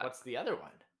about that. What's the other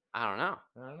one? I don't know.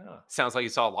 I don't know. Sounds like you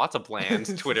saw lots of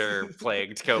bland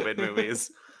Twitter-plagued COVID movies.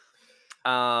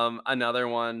 Another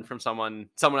one from someone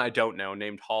I don't know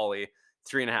named Holly,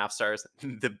 3.5 stars.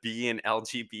 The B in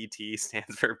LGBT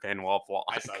stands for Benoit Blanc.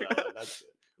 I saw that one. That's good.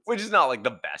 Which is not like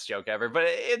the best joke ever, but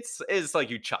it's like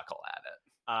you chuckle at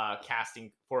it.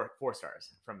 Casting 4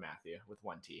 stars from Matthew with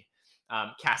 1 T.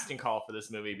 Casting call for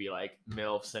this movie be like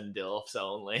MILFs and DILFs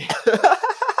only.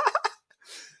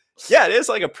 Yeah, it is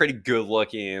like a pretty good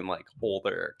looking, like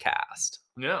older cast.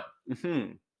 No.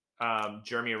 Mm-hmm.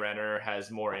 Jeremy Renner has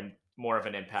more of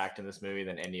an impact in this movie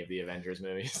than any of the Avengers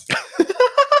movies.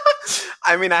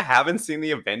 I mean, I haven't seen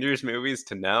the Avengers movies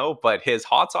to know, but his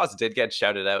hot sauce did get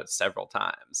shouted out several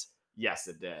times. Yes,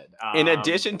 it did. In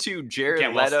addition to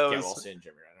Jared Leto's... Get well soon,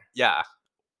 Jeremy Renner. Yeah.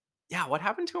 Yeah, what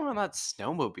happened to him on that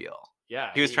snowmobile? Yeah.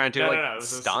 He was trying to do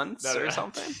stunts or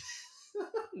something?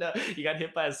 No, he got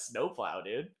hit by a snowplow,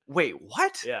 dude. Wait,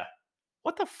 what? Yeah.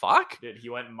 What the fuck? Dude, he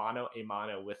went mano a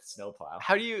mano with snowplow.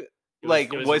 How do you...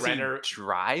 Was Renner, he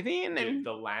driving? Dude,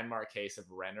 the landmark case of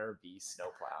Renner v.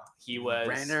 Snowplow. He was...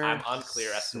 I'm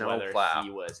unclear as to whether he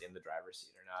was in the driver's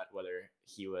seat or not. Whether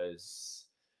he was...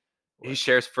 He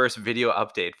shares first video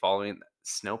update following the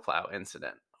snowplow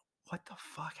incident. What the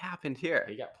fuck happened here?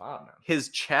 He got plowed, man. His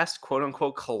chest,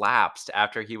 quote-unquote, collapsed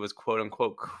after he was,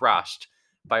 quote-unquote, crushed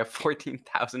by a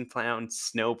 14,000-pound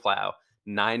snowplow.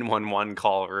 911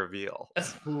 call reveal.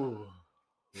 Ooh.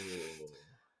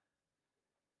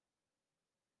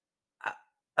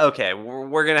 Okay,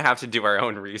 we're going to have to do our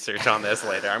own research on this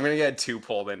later. I'm going to get too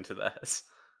pulled into this.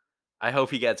 I hope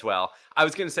he gets well. I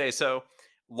was going to say, so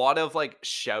a lot of like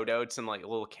shout outs and like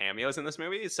little cameos in this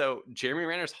movie. So Jeremy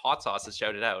Renner's hot sauce is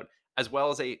shouted out, as well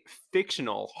as a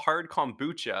fictional hard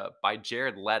kombucha by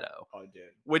Jared Leto. Oh, dude.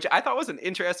 Which I thought was an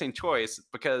interesting choice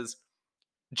because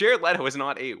Jared Leto is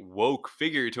not a woke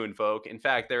figure to invoke. In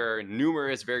fact, there are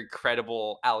numerous very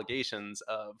credible allegations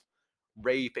of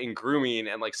rape and grooming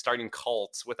and like starting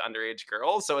cults with underage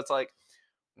girls. So it's like,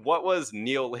 what was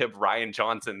neolib Ryan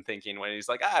Johnson thinking when he's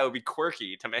like, it would be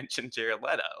quirky to mention Jared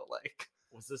Leto? Like,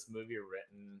 was this movie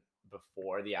written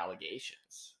before the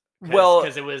allegations? Well,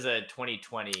 because it was a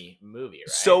 2020 movie, right?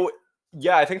 So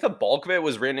yeah, I think the bulk of it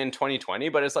was written in 2020,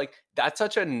 but it's like that's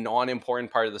such a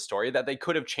non-important part of the story that they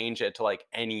could have changed it to like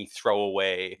any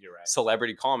throwaway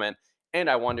celebrity comment. And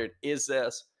I wondered, is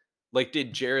this like,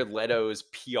 did Jared Leto's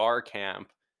PR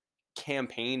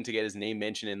campaign to get his name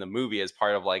mentioned in the movie as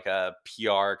part of like a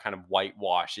PR kind of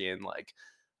whitewashing, like,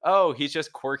 oh, he's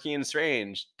just quirky and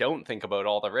strange, don't think about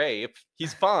all the rape,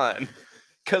 he's fun.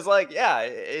 Because like, yeah,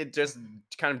 it just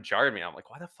kind of jarred me. I'm like,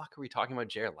 why the fuck are we talking about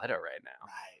Jared Leto right now?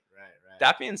 Right.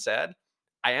 That being said,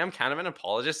 I am kind of an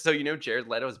apologist. So Jared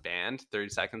Leto's band 30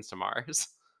 Seconds to Mars.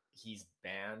 He's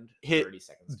banned 30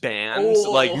 seconds. Banned,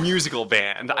 like musical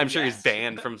band. I'm sure he's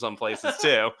banned from some places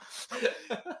too.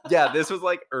 Yeah, this was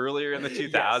like earlier in the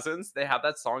 2000s. Yes. They have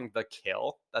that song, The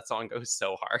Kill. That song goes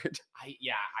so hard. I've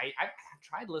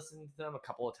tried listening to them a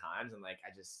couple of times and like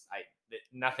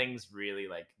nothing's really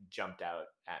like jumped out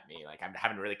at me. Like I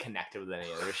haven't really connected with any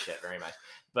other shit very much.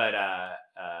 But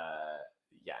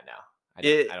yeah, no. I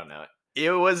don't know it.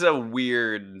 It was a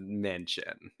weird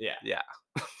mention. Yeah. Yeah.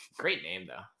 Great name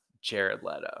though. Jared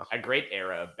Leto. A great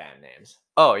era of band names.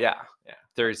 Oh yeah. Yeah.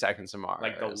 30 Seconds to Mars.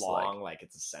 Like the long, like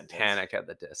it's a sentence. Panic at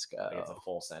the Disco. Like it's a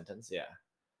full sentence. Yeah.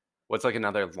 What's like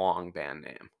another long band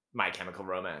name? My Chemical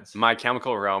Romance. My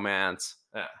Chemical Romance.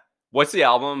 Yeah. What's the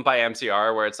album by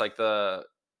MCR where it's like the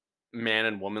man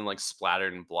and woman like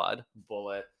splattered in blood?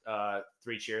 Bullet.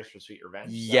 3 Cheers for Sweet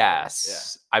Revenge.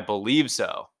 Yes. I believe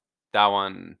so. That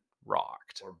one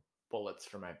rocked. Or Bullets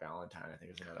for My Valentine, I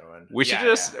think is another one. We should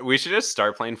just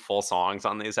start playing full songs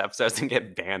on these episodes and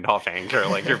get banned off Anchor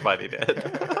like your buddy did.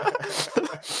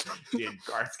 Dude,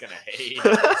 Garth's gonna hate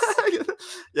us.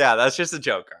 Yeah, that's just a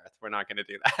joke, Garth. We're not gonna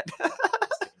do that.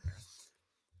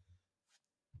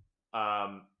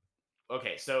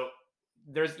 Okay, so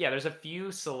there's a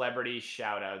few celebrity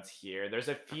shout outs here. There's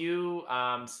a few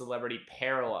celebrity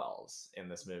parallels in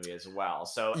this movie as well.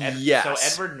 So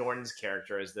Edward Norton's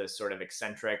character is this sort of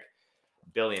eccentric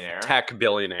tech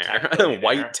billionaire.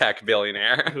 White tech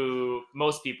billionaire who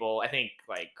most people, I think,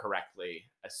 like correctly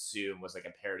assume was like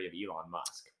a parody of Elon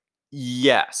Musk.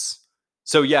 Yes.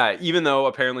 So yeah, even though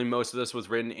apparently most of this was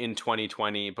written in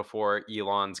 2020 before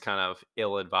Elon's kind of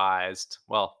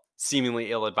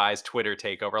seemingly ill-advised Twitter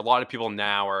takeover, a lot of people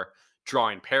now are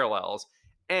drawing parallels.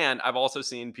 And I've also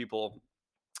seen people,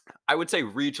 I would say,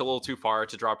 reach a little too far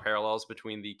to draw parallels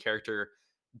between the character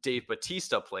Dave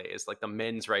Bautista plays, like the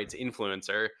men's rights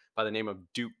influencer by the name of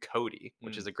Duke Cody,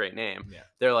 which is a great name. Yeah.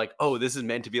 They're like, oh, this is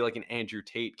meant to be like an Andrew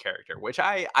Tate character, which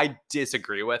I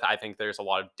disagree with. I think there's a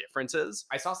lot of differences.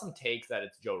 I saw some takes that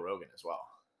it's Joe Rogan as well.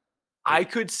 I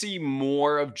could see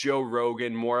more of Joe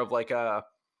Rogan, more of like a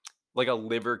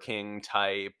Liver King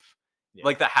type. Yeah.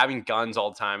 Like the having guns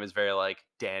all the time is very like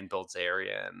Dan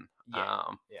Bilzerian. Yeah.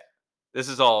 This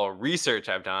is all research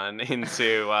I've done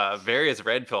into various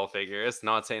red pill figures.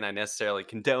 Not saying I necessarily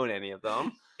condone any of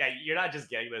them. Yeah, you're not just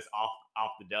getting this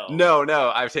off the dome.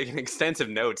 No. I've taken extensive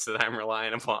notes that I'm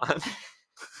relying upon.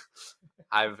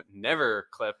 I've never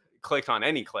clicked on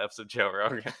any clips of Joe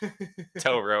Rogan.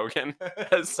 Toe Rogan,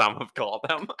 as some have called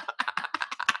them.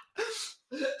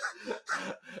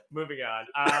 Moving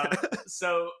on.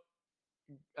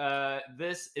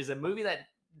 This is a movie that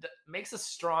makes a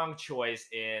strong choice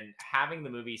in having the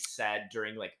movie set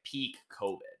during like peak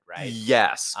COVID, right?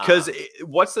 Yes, because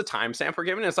what's the timestamp we're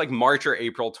given? It's like March or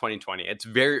April 2020. It's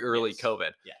very early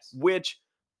COVID. Yes, which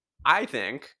I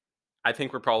think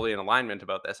we're probably in alignment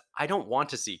about this. I don't want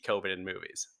to see COVID in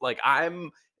movies. Like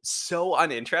I'm so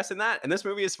uninterested in that. And this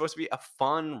movie is supposed to be a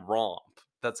fun romp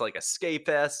that's like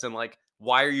escapist and like,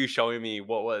 why are you showing me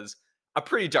what was a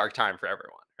pretty dark time for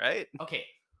everyone, right? Okay,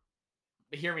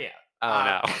 but hear me out. Oh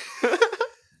no.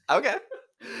 Okay.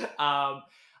 I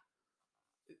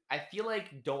feel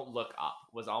like Don't Look Up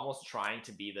was almost trying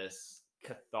to be this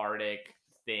cathartic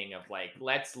thing of like,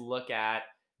 let's look at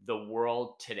the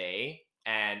world today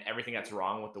and everything that's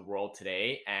wrong with the world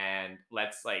today, and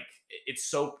let's like it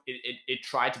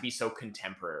tried to be so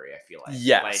contemporary. I feel like,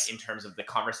 like in terms of the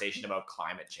conversation about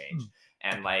climate change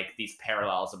and like these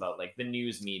parallels about like the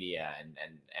news media and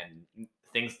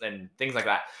things like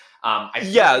that.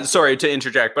 Sorry to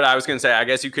interject, but I was going to say, I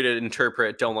guess you could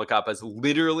interpret Don't Look Up as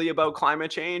literally about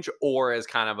climate change or as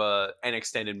kind of an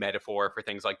extended metaphor for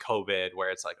things like COVID,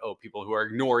 where it's like, oh, people who are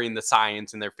ignoring the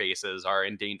science in their faces are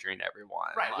endangering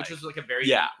everyone. Right, like, which was like a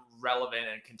very relevant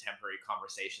and contemporary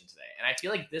conversation today. And I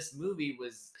feel like this movie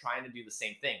was trying to do the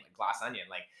same thing, like Glass Onion.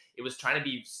 Like it was trying to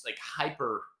be like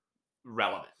hyper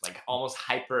relevant, like almost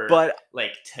hyper, but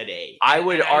like today. I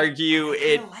would argue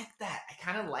I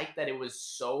kind of like that it was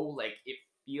so like it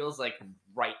feels like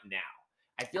right now.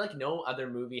 I feel like no other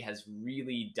movie has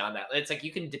really done that. It's like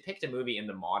you can depict a movie in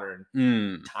the modern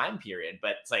time period,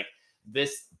 but it's like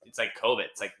this. It's like COVID.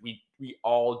 It's like we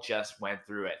all just went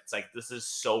through it. It's like this is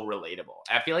so relatable.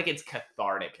 I feel like it's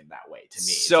cathartic in that way to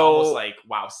me. It's almost like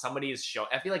wow, somebody is showing.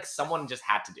 I feel like someone just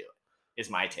had to do it. Is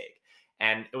my take.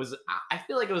 And I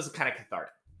feel like it was kind of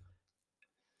cathartic.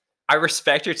 I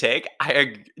respect your take.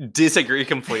 I disagree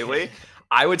completely.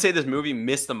 I would say this movie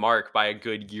missed the mark by a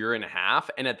good year and a half.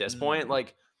 And at this point,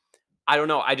 like, I don't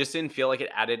know. I just didn't feel like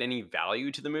it added any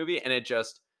value to the movie. And it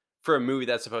just, for a movie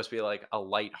that's supposed to be like a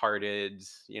lighthearted,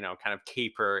 kind of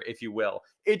caper, if you will,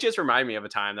 it just reminded me of a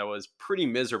time that was pretty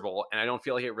miserable. And I don't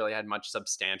feel like it really had much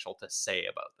substantial to say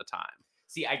about the time.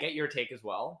 See, I get your take as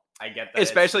well. I get that.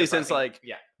 Especially since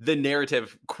the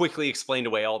narrative quickly explained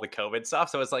away all the COVID stuff.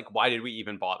 So it's like, why did we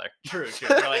even bother? True.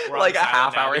 We're like a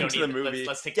half hour into the movie.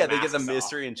 Let's take they get the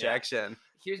mystery injection. Yeah.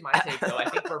 Here's my take though. I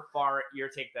think your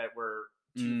take that we're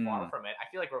too far from it.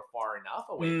 I feel like we're far enough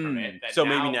away from it. That so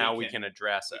maybe now we can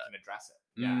address it.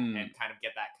 Yeah, and kind of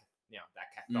get that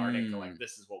that cathartic, like Mm.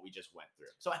 this is what we just went through.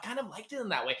 So I kind of liked it in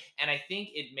that way, and I think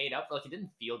it made up for, like, it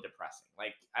didn't feel depressing.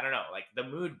 Like, I don't know, like the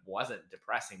mood wasn't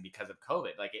depressing because of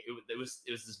COVID. Like it was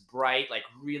this bright, like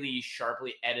really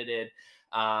sharply edited,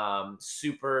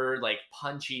 super like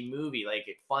punchy movie, like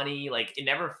funny, like it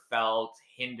never felt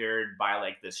hindered by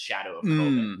like this shadow of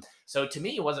COVID. So to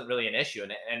me, it wasn't really an issue,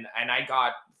 and I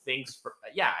got things for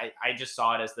I just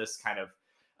saw it as this kind of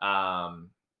I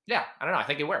don't know, I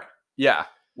think it worked. Yeah.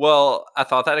 Well, a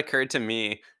thought that occurred to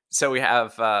me. So we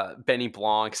have Benny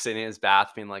Blanc sitting in his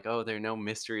bath being like, oh, there are no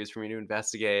mysteries for me to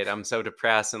investigate. I'm so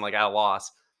depressed and like at a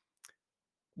loss.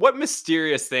 What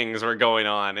mysterious things were going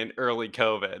on in early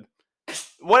COVID?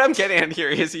 What I'm getting at here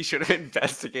is he should have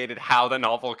investigated how the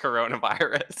novel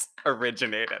coronavirus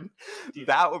originated. Dude.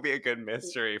 That would be a good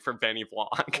mystery for Benny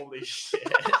Blanc. Holy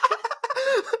shit.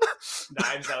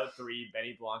 Knives Out 3,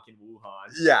 Benny Blanc in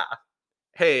Wuhan. Yeah.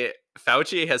 Hey,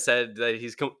 Fauci has said that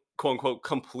he's quote unquote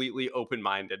completely open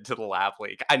minded to the lab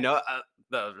leak. I know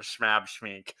the schmab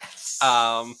schmeek.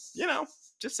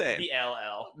 Just saying. The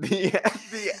LL.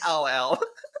 The LL.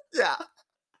 Yeah.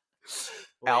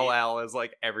 Wait. LL is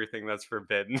like everything that's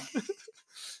forbidden.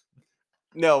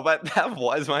 No, but that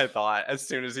was my thought as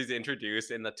soon as he's introduced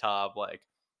in the tub, like,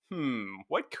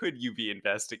 what could you be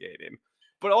investigating?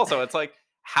 But also, it's like,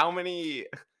 how many...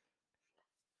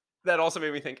 That also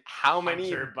made me think, how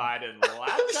many... Hunter Biden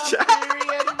laptop theory,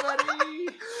 anybody?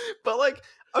 But like,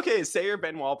 okay, say you're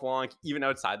Benoit Blanc, even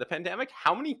outside the pandemic,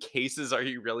 how many cases are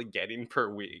you really getting per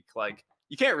week? Like,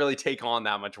 you can't really take on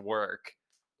that much work.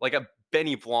 Like a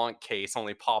Benny Blanc case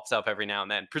only pops up every now and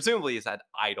then. Presumably he's had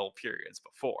idle periods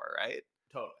before, right?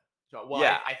 Totally. Well,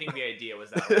 Yeah. I think the idea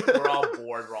was that like, we're all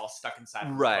bored, we're all stuck inside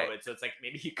from Right. COVID. So it's like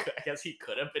maybe he could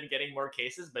have been getting more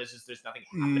cases, but it's just there's nothing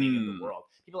happening in the world.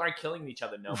 People aren't killing each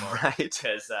other no more Right.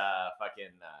 because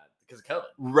of COVID.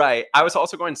 Right. I was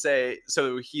also going to say,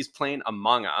 so he's playing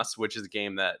Among Us, which is a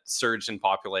game that surged in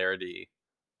popularity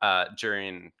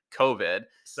during COVID.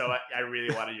 So I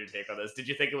really wanted your take on this. Did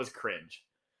you think it was cringe?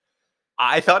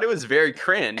 I thought it was very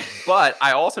cringe, but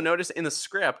I also noticed in the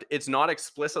script, it's not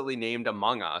explicitly named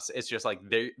Among Us. It's just like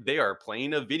they are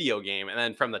playing a video game. And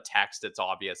then from the text, it's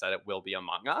obvious that it will be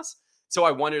Among Us. So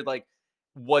I wondered, like,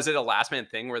 was it a last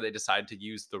minute thing where they decided to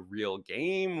use the real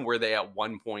game? Were they at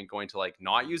one point going to like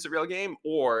not use the real game?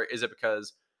 Or is it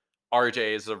because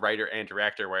RJ is the writer and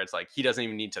director where it's like he doesn't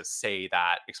even need to say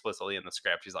that explicitly in the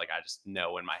script. He's like, I just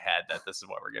know in my head that this is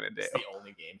what we're gonna do. It's the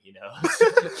only game he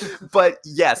knows. But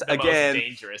yes, the again, most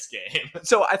dangerous game.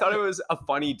 So I thought it was a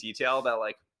funny detail that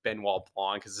like Benoit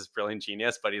Blanc is this brilliant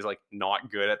genius, but he's like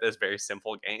not good at this very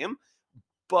simple game.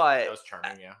 But That was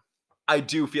charming, yeah. I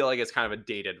do feel like it's kind of a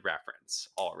dated reference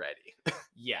already.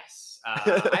 Yes,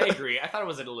 I agree. I thought it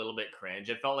was a little bit cringe.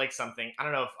 It felt like something. I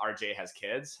don't know if RJ has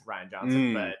kids, Ryan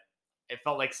Johnson, but it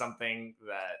felt like something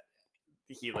that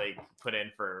he like put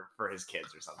in for his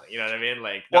kids or something. You know what I mean?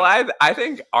 Like, Well, I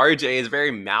think RJ is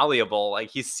very malleable. Like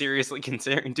he's seriously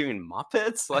considering doing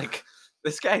Muppets. Like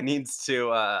this guy needs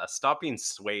to stop being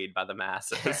swayed by the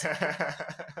masses.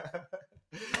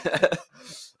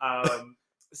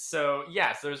 So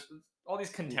there's all these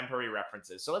contemporary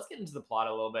references. So let's get into the plot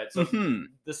a little bit. So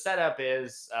the setup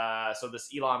is so this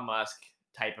Elon Musk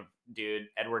type of dude,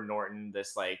 Edward Norton,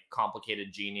 this like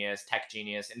complicated genius, tech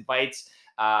genius, invites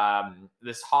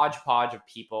this hodgepodge of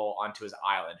people onto his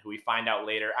island who we find out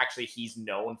later actually he's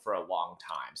known for a long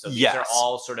time. So these are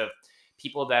all sort of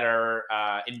people that are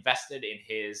invested in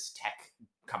his tech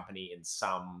company in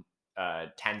some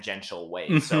tangential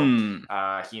way. So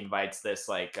he invites this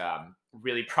like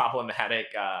really problematic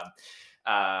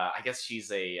I guess she's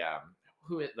a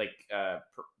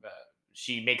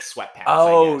she makes sweatpants.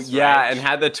 Oh, I guess, yeah, right? and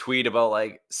had the tweet about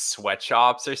like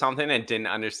sweatshops or something and didn't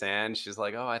understand. She's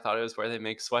like, oh, I thought it was where they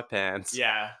make sweatpants.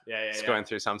 Yeah. It's going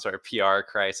through some sort of PR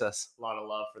crisis. A lot of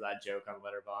love for that joke on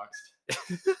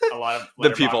Letterboxd. A lot of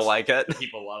The people like it. The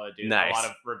people love it, dude. Nice. A lot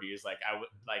of reviews, like I would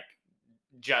like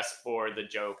just for the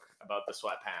joke about the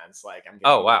sweatpants. Like I'm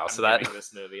giving, I'm so that giving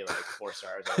this movie like 4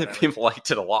 stars. Or whatever. people liked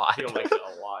it a lot. People liked it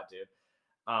a lot, dude.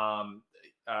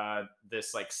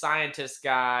 This like scientist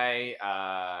guy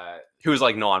Who's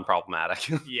like non-problematic.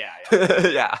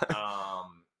 yeah.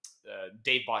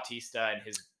 Dave Bautista and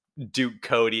his Duke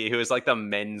Cody, who is like the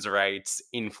men's rights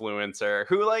influencer,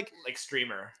 who like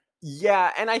streamer.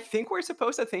 Yeah, and I think we're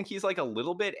supposed to think he's like a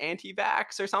little bit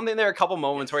anti-vax or something. There are a couple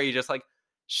moments where he just like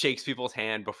shakes people's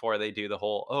hand before they do the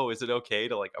whole, oh, is it okay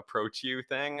to like approach you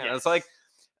thing? And it's like,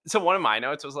 so one of my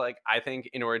notes was like, I think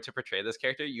in order to portray this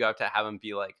character, you have to have him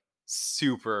be like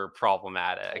super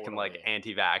problematic and like Totally.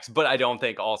 anti-vax, but I don't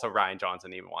think also Ryan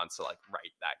Johnson even wants to like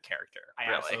write that character. I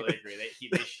really. absolutely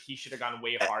agree. He should have gone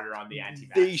way harder on the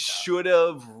anti-vax They stuff. should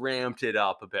have ramped it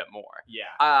up a bit more. Yeah.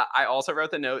 I also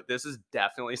wrote the note, this is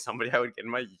definitely somebody I would get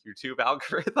in my YouTube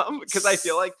algorithm because I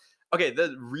feel like, okay,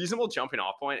 the reasonable jumping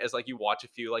off point is like you watch a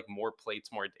few like more plates,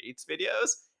 more dates videos,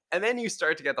 and then you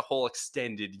start to get the whole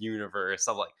extended universe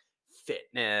of like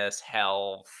fitness,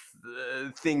 health,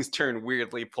 things turn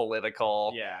weirdly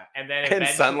political. Yeah, and then And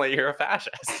suddenly you're a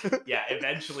fascist. yeah,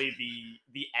 eventually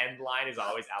the end line is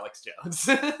always Alex Jones.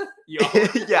 Yeah.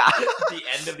 The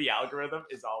end of the algorithm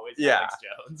is always Yeah. Alex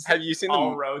Jones. Have you seen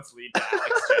All them? roads lead to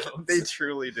Alex Jones. They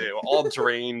truly do. All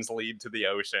drains lead to the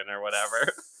ocean or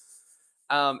whatever.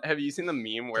 Have you seen the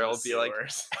meme where it'll be like,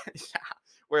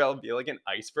 where it'll be like an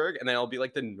iceberg, and then it'll be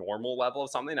like the normal level of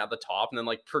something at the top, and then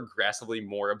like progressively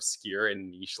more obscure and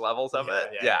niche levels of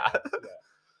it? Yeah.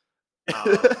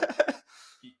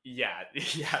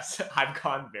 Yes, I've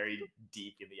gone very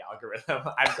deep in the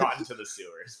algorithm. I've gotten to the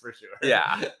sewers for sure.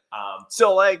 Yeah.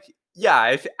 So like,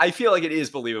 yeah, I feel like it is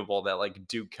believable that like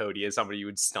Duke Cody is somebody you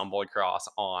would stumble across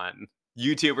on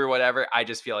YouTube or whatever. I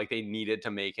just feel like they needed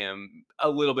to make him a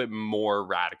little bit more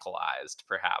radicalized,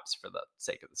 perhaps for the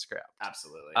sake of the script.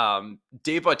 Absolutely.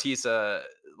 Dave Bautista,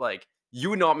 like, you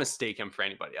would not mistake him for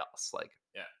anybody else. Like,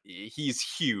 Yeah. he's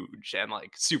huge and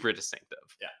like super distinctive.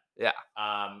 Yeah.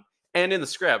 And in the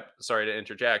script, sorry to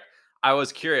interject, I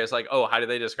was curious, like, oh, how do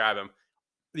they describe him?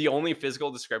 The only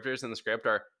physical descriptors in the script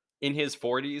are in his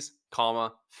 40s,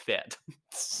 comma, fit.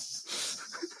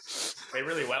 They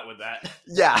really went with that.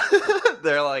 Yeah.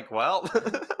 They're like, well.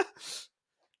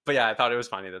 But yeah, I thought it was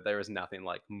funny that there was nothing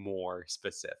like more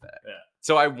specific. Yeah.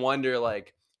 So I wonder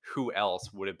like who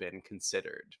else would have been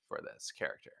considered for this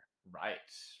character. Right.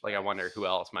 Like I wonder who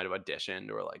else might have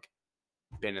auditioned or like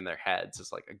been in their heads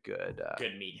as like a good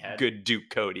good meathead. Good Duke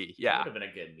Cody. He Yeah. would have been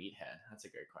a good meathead. That's a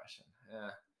great question.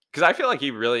 Yeah. Because I feel like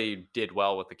he really did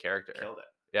well with the character. Killed it.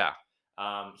 Yeah.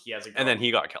 He has a And then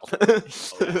he got killed. oh,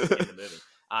 yes, in the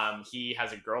movie. He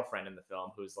has a girlfriend in the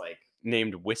film who's like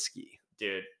Named Whiskey.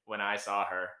 Dude, when I saw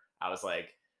her, I was like,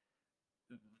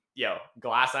 yo,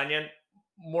 glass onion?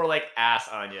 More like ass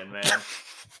onion, man.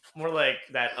 More like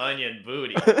that onion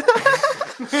booty.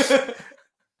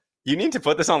 You need to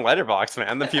put this on Letterboxd,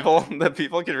 man. The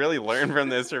people can really learn from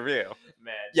this review.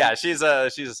 Man. Yeah, she's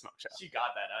a smoke show. She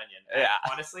got that onion.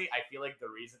 Yeah. Honestly, I feel like the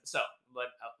reason. So,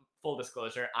 full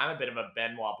disclosure, I'm a bit of a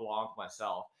Benoit Blanc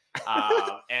myself.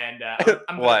 And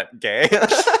I'm what? Gay?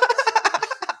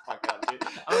 Fuck up, dude.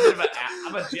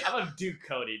 I'm a Duke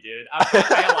Cody, dude.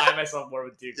 I align myself more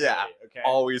with Duke Yeah. Cody. Okay.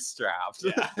 Always strapped.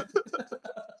 Yeah.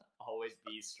 Always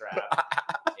be strapped.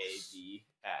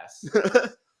 ABS.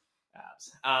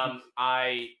 Abs.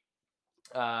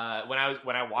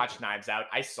 When I watched Knives Out,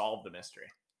 I solved the mystery.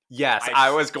 Yes,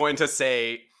 I was going to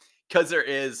say, because there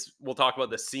is, we'll talk about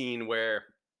the scene where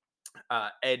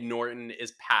Ed Norton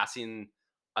is passing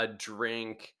a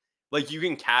drink. Like, you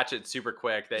can catch it super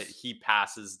quick that he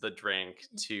passes the drink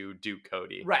to Duke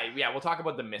Cody. Right, yeah, we'll talk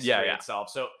about the mystery itself.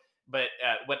 So, but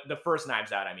what the first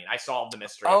Knives Out, I mean, I solved the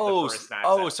mystery of the first Knives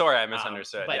Out. Oh, sorry, I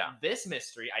misunderstood. But this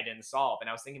mystery I didn't solve, and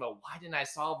I was thinking about why didn't I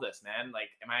solve this, man? Like,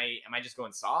 am I just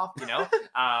going soft, you know?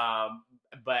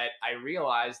 But I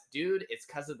realized, dude, it's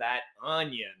because of that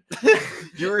onion.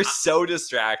 You were so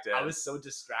distracted. I was so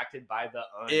distracted by the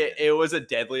onion. It was a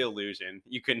deadly illusion.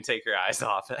 You couldn't take your eyes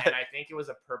off it. And I think it was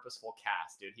a purposeful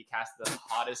cast, dude. He cast the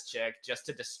hottest chick just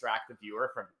to distract the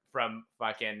viewer from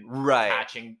fucking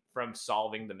catching, from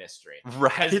solving the mystery.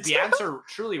 Right. Because the answer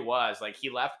truly was, like, he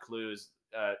left clues.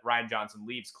 Ryan Johnson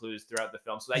leaves clues throughout the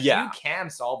film so that you can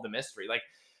solve the mystery. Like,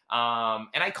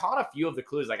 and I caught a few of the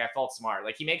clues. Like, I felt smart.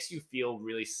 Like, he makes you feel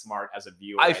really smart as a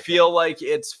viewer. I feel like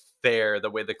it's fair the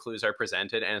way the clues are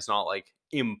presented, and it's not like,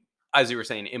 as you were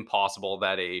saying, impossible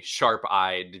that a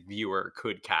sharp-eyed viewer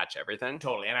could catch everything.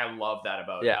 Totally, and I love that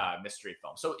about mystery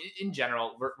films. So in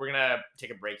general, we're gonna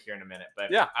take a break here in a minute, but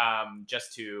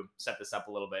just to set this up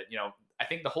a little bit, you know, I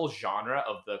think the whole genre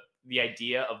of the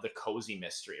idea of the cozy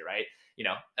mystery, right? You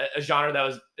know, a genre that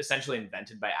was essentially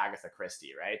invented by Agatha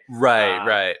Christie, right?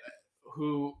 Right.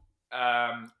 Who,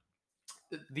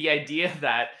 the idea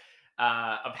that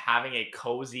of having a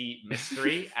cozy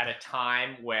mystery at a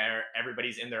time where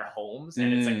everybody's in their homes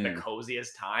and it's like the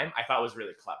coziest time, I thought was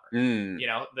really clever. You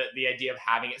know, the idea of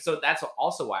having it. So that's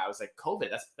also why I was like, COVID,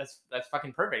 that's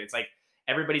fucking perfect. It's like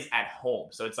everybody's at home,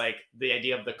 so it's like the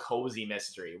idea of the cozy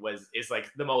mystery is like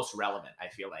the most relevant. I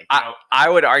feel like, you know? I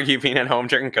would argue being at home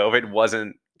during COVID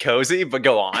wasn't cozy, but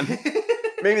go on.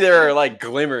 maybe there are like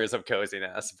glimmers of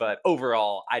coziness, but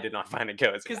overall, I did not find it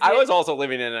cozy. I was also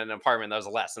living in an apartment that was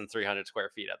less than 300 square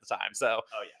feet at the time, so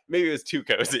maybe it was too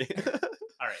cozy.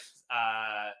 All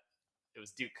right, it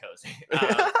was Duke Cozy.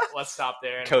 Let's stop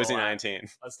there. And Cozy 19.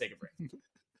 Let's take a break.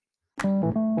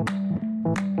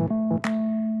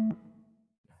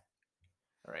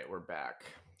 All right, we're back.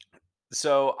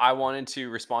 So I wanted to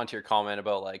respond to your comment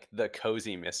about like the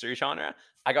cozy mystery genre.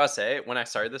 I gotta say, when I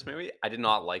started this movie, I did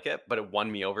not like it, but it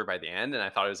won me over by the end, and I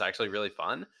thought it was actually really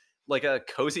fun. Like a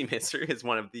cozy mystery is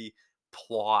one of the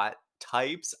plot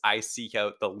types I seek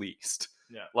out the least.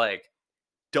 Yeah. Like,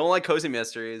 don't like cozy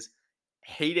mysteries,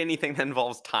 hate anything that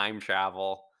involves time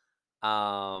travel.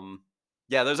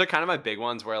 Yeah, those are kind of my big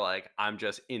ones where like I'm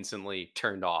just instantly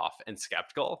turned off and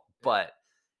skeptical. But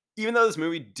even though this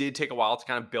movie did take a while to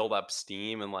kind of build up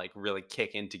steam and like really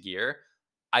kick into gear,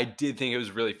 I did think it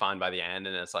was really fun by the end.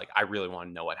 And it's like, I really want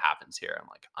to know what happens here and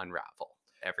like unravel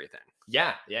everything.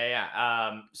 Yeah.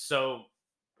 So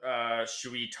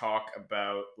should we talk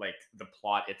about like the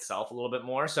plot itself a little bit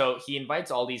more? So he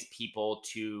invites all these people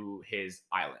to his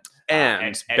island.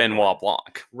 And Benoit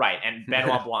Blanc. Right. And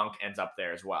Benoit Blanc ends up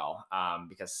there as well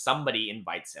because somebody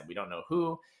invites him. We don't know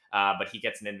who. But he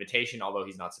gets an invitation, although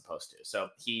he's not supposed to. So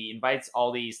he invites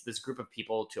this group of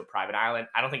people to a private island.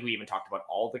 I don't think we even talked about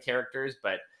all the characters,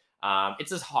 but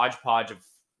it's this hodgepodge of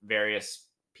various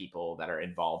people that are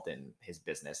involved in his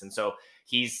business. And so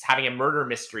he's having a murder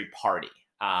mystery party.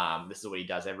 This is what he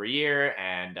does every year.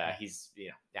 And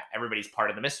everybody's part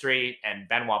of the mystery. And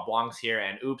Benoit Blanc's here.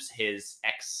 And oops, his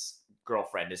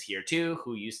ex-girlfriend is here too,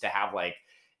 who used to have like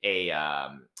what do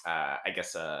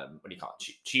you call it?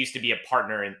 She used to be a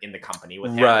partner in the company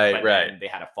with him, but then they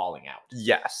had a falling out.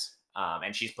 Yes.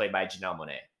 And she's played by Janelle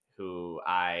Monáe, who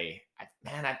I've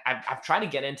tried to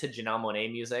get into Janelle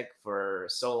Monáe music for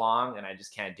so long, and I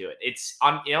just can't do it. It's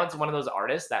it's one of those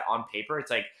artists that on paper, it's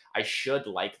like I should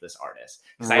like this artist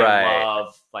because I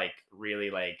love like really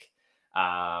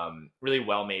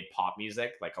well-made pop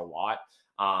music, like a lot.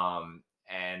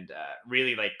 And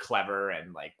really like clever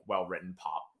and like well-written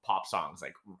pop songs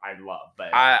like I love,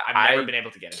 but I've never been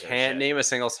able to get into it. Can't name a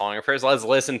single song of hers. Let's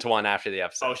listen to one after the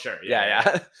episode. Oh sure.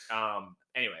 Yeah.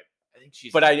 Anyway, I think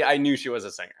she's I knew she was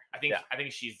a singer. I think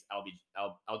she's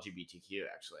LGBTQ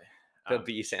actually. The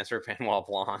B stands for Benoit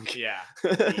Blanc. Yeah. No,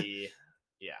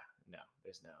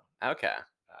 there's no. Okay.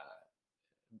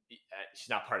 She's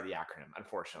not part of the acronym,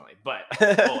 unfortunately. But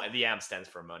and the M stands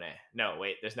for Monet. No,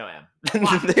 wait, there's no M.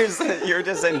 You're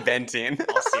just inventing.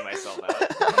 I'll see myself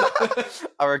out.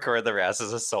 I'll record the rest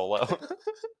as a solo.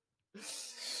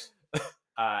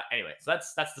 Anyway, so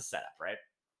that's the setup, right?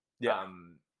 Yeah.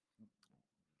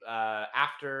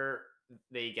 After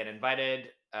they get invited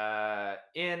so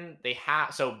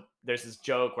there's this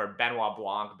joke where Benoit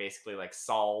Blanc basically like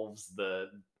solves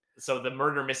the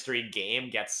murder mystery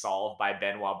game gets solved by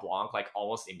Benoit Blanc like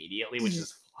almost immediately, which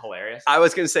is hilarious. I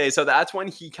was gonna say, so that's when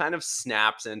he kind of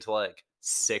snaps into like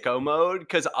sicko mode,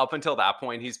 because up until that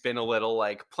point he's been a little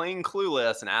like playing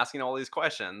clueless and asking all these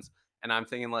questions, and I'm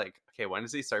thinking like, okay, when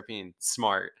does he start being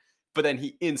smart? But then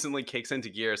he instantly kicks into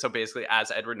gear. So basically,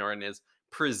 as Edward Norton is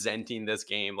presenting this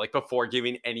game, like before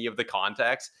giving any of the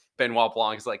context, Benoit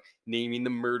Blanc is like naming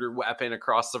the murder weapon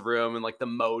across the room and like the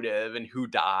motive and who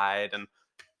died, and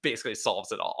basically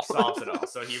solves it all.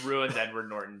 So he ruins Edward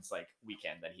Norton's like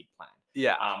weekend that he'd planned.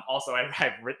 Yeah. Also, I've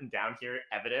written down here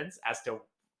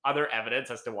other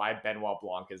evidence as to why Benoit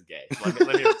Blanc is gay. So let me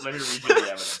read you the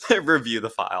evidence. Review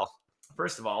the file.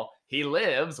 First of all, he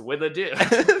lives with a dude.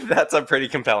 That's a pretty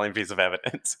compelling piece of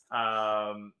evidence.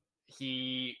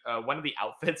 He one of the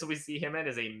outfits we see him in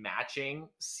is a matching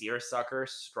seersucker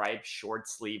striped short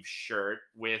sleeve shirt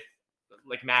with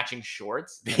like matching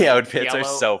shorts. The outfits are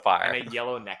so fire. And a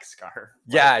yellow neck scarf.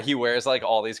 Yeah, he wears like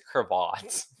all these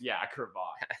cravats. Yeah, a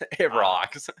cravat. It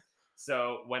rocks.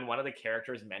 So when one of the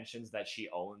characters mentions that she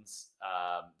owns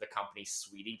the company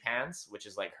Sweetie Pants, which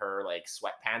is like her like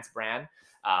sweatpants brand,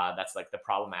 that's like the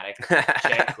problematic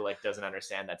chick who like doesn't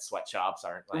understand that sweatshops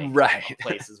aren't like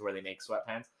places where they make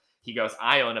sweatpants. He goes,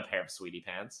 I own a pair of Sweetie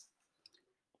Pants.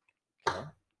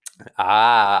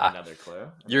 Another clue.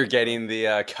 You're getting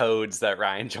the codes that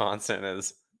Ryan Johnson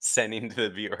is sending to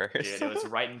the viewers. Dude, it was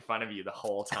right in front of you the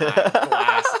whole time.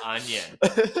 Glass onion.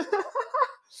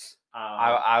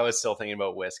 I was still thinking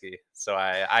about whiskey, so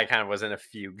I kind of was in a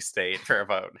fugue state for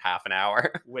about half an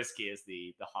hour. Whiskey is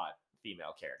the hot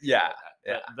female character. Yeah.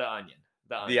 The onion.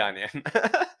 The onion.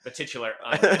 The titular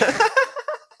onion.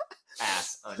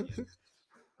 Ass onion.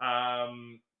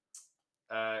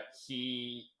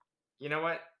 You know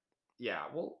what? Yeah,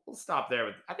 we'll stop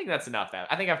there. I think that's enough.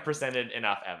 I think I've presented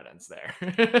enough evidence there.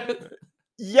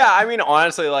 Yeah, I mean,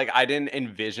 honestly, like I didn't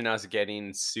envision us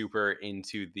getting super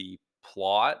into the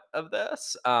plot of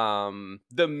this.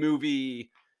 The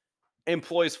movie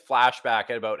employs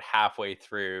flashback at about halfway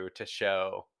through to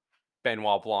show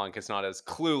Benoit Blanc is not as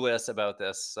clueless about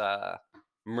this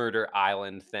murder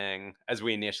island thing as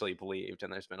we initially believed,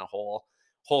 and there's been a whole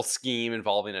scheme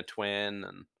involving a twin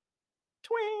and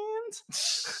twins.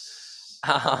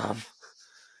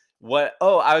 What?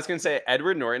 Oh, I was gonna say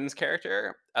Edward Norton's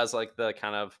character as like the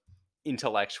kind of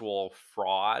intellectual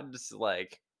fraud,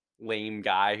 like lame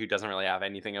guy who doesn't really have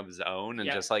anything of his own and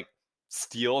Yeah. just like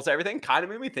steals everything. Kind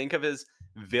of made me think of his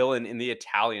villain in The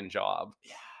Italian Job.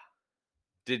 Yeah.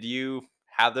 Did you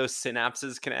have those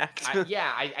synapses connect? I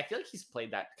feel like he's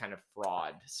played that kind of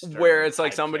fraud, Where it's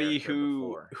like stern somebody character who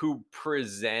before. who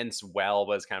presents well,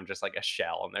 but is kind of just like a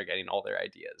shell, and they're getting all their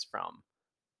ideas from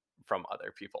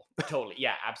other people. Totally.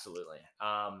 Yeah, absolutely.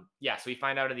 Yeah, so we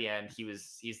find out at the end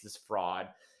he's this fraud,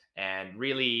 and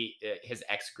really his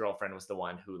ex-girlfriend was the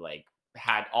one who like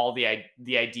had all the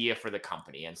idea for the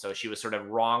company, and so she was sort of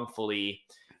wrongfully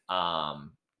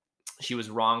ousted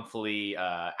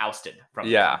from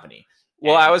the company.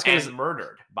 Well, I was going to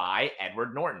murdered by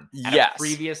Edward Norton at Yes. a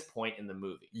previous point in the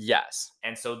movie. Yes.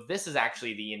 And so this is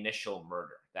actually the initial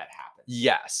murder that happens.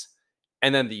 Yes.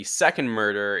 And then the second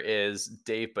murder is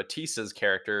Dave Bautista's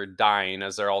character dying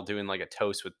as they're all doing like a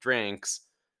toast with drinks.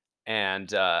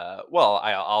 And,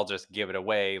 I'll just give it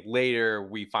away. Later,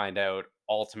 we find out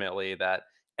ultimately that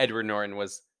Edward Norton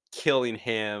was killing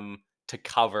him to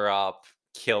cover up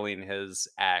killing his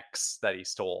ex that he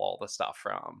stole all the stuff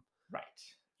from. Right.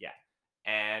 Yeah.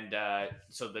 And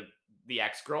so the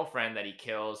ex-girlfriend that he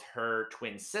kills, her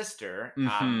twin sister,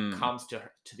 comes to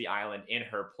the island in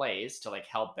her place to like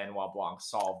help Benoit Blanc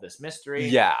solve this mystery.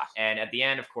 Yeah. And at the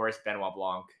end, of course, Benoit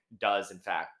Blanc does in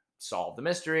fact solve the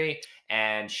mystery,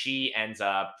 and she ends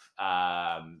up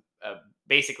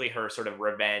basically her sort of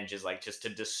revenge is like just to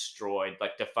destroy,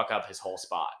 like to fuck up his whole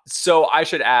spot. So I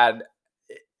should add,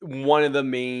 one of the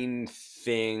main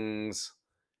things,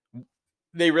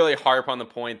 they really harp on the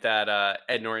point that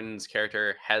Ed Norton's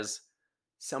character has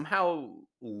somehow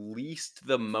leased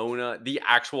the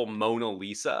actual Mona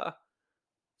Lisa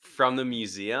from the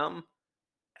museum.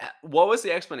 What was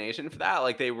the explanation for that?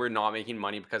 Like they were not making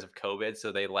money because of COVID,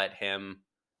 so they let him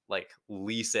like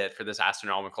lease it for this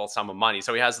astronomical sum of money.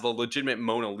 So he has the legitimate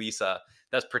Mona Lisa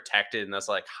that's protected in this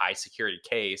like high security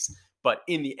case. But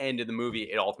in the end of the movie,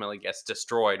 it ultimately gets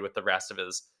destroyed with the rest of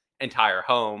his entire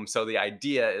home. So the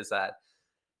idea is that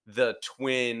the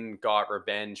twin got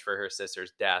revenge for her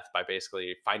sister's death by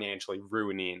basically financially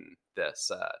ruining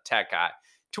this tech guy.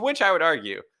 To which I would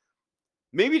argue,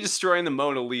 maybe destroying the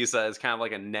Mona Lisa is kind of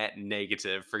like a net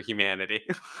negative for humanity.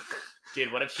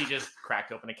 Dude, what if she just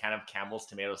cracked open a can of Campbell's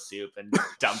tomato soup and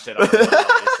dumped it on the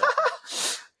Mona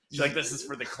Lisa? She's like, this is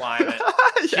for the climate.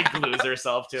 She glues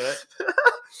herself to it.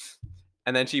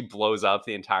 And then she blows up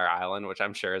the entire island, which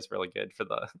I'm sure is really good for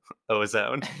the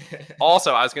ozone.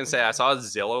 Also, I was going to say, I saw a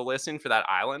Zillow listing for that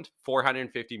island.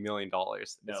 $450 million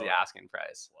is the asking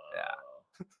price.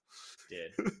 Whoa.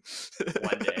 Dude.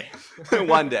 One day.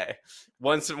 One day.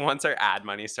 Once our ad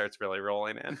money starts really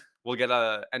rolling in, we'll get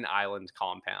an island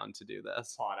compound to do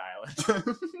this. Pod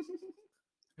Island.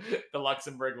 The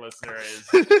Luxembourg listener is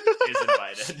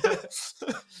invited.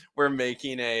 We're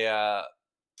making a...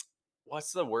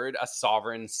 what's the word? A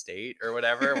sovereign state or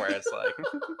whatever, where it's like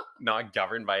not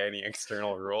governed by any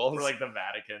external rules. We're like the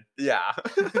Vatican. Yeah.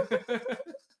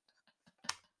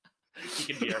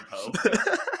 He can be our pope.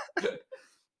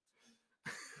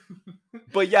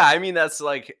 But yeah, I mean, that's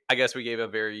like, I guess we gave a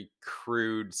very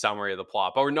crude summary of the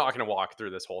plot, but we're not going to walk through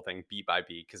this whole thing beat by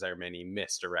beat because there are many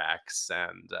misdirects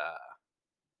and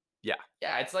yeah.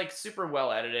 Yeah, it's like super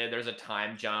well edited. There's a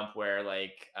time jump where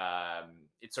like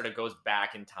it sort of goes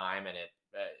back in time, and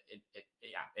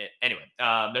anyway,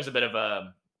 there's a bit of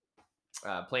a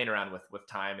playing around with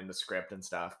time in the script and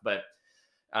stuff. But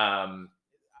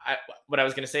what I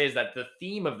was going to say is that the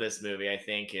theme of this movie, I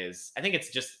think it's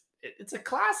a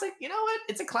classic. You know what?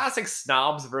 It's a classic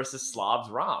snobs versus slobs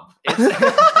romp.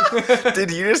 Did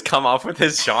you just come up with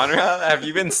this genre? Have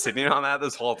you been sitting on that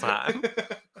this whole time?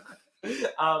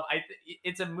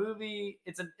 It's a movie.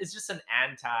 It's just an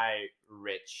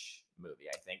anti-rich movie,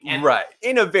 I think. And right,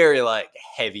 in a very like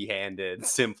heavy-handed,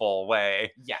 simple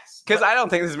way. Yes, because I don't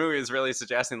think this movie is really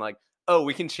suggesting like, oh,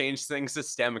 we can change things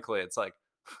systemically. It's like,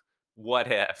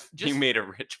 what if you made a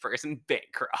rich person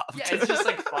bankrupt? Yeah, it's just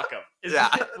like fuck them.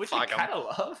 Which I kind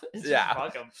of love. It's just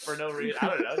fuck them for no reason. I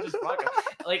don't know. Just fuck them.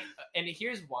 Like, and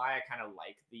here's why I kind of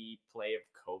like the play of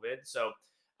COVID. So,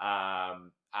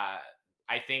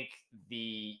 I think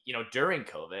during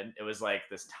COVID, it was like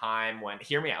this time when,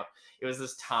 hear me out. It was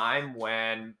this time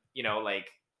when,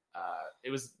 it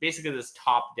was basically this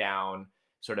top down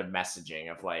sort of messaging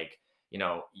of like,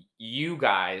 you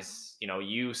guys,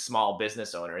 you small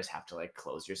business owners have to like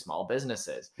close your small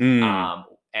businesses.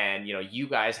 And, you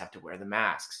guys have to wear the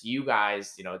masks. You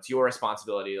guys, it's your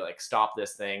responsibility to like stop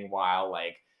this thing while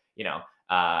like,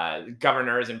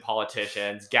 governors and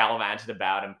politicians gallivanted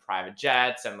about in private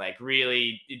jets, and like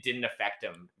really it didn't affect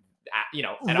them,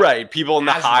 right. People in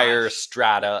the higher much.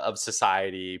 strata of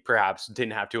society perhaps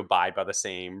didn't have to abide by the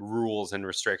same rules and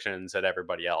restrictions that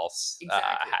everybody else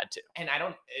had to. And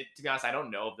to be honest, I don't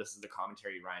know if this is the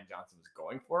commentary Rian Johnson was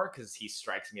going for, because he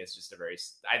strikes me as just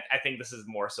I think this is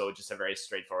more so just a very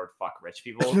straightforward fuck rich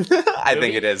people. I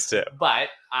think it is too. But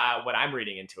what I'm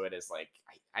reading into it is like,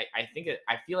 I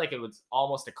feel like it was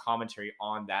almost a commentary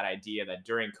on that idea that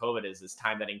during COVID is this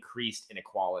time that increased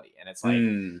inequality. And it's like,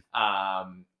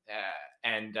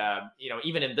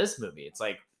 even in this movie, it's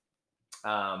like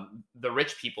the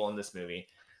rich people in this movie,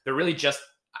 they're really just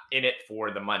in it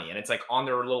for the money. And it's like on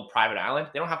their little private island,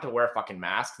 they don't have to wear a fucking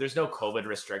mask. There's no COVID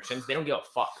restrictions. They don't give a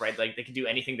fuck, right? Like they can do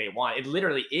anything they want. It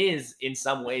literally is in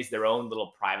some ways their own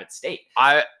little private state.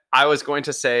 I was going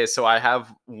to say, so I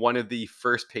have one of the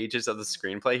first pages of the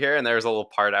screenplay here, and there's a little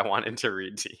part I wanted to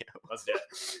read to you. Let's do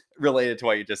it. Related to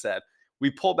what you just said.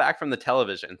 We pull back from the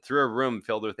television through a room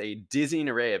filled with a dizzying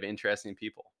array of interesting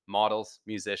people. Models,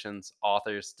 musicians,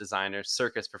 authors, designers,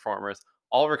 circus performers,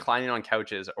 all reclining on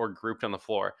couches or grouped on the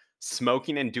floor,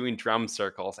 smoking and doing drum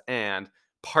circles, and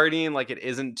partying like it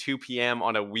isn't 2 p.m.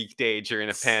 on a weekday during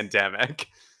a pandemic.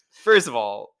 First of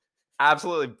all,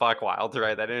 absolutely buck wild to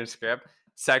write that in a script.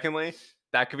 Secondly,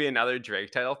 that could be another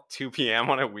Drake title, 2 p.m.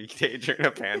 on a weekday during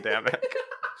a pandemic.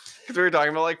 Because we were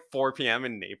talking about like 4 p.m.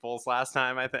 in Naples last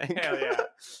time, I think. Hell yeah.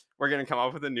 We're going to come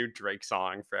up with a new Drake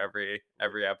song for every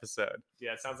episode.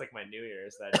 Yeah, it sounds like my New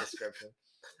Year's, that description.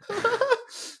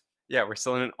 Yeah, we're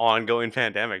still in an ongoing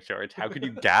pandemic, George. How could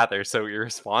you gather so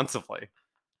irresponsibly?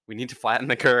 We need to flatten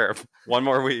the curve. One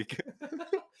more week.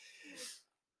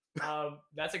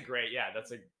 That's a great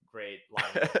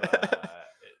line of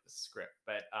script.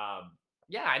 But I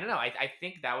don't know. I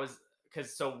think that was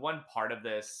because one part of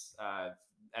this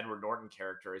Edward Norton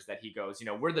character is that he goes,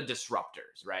 we're the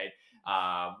disruptors, right?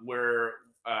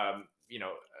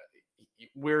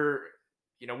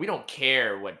 We don't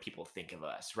care what people think of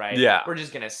us, right? Yeah. We're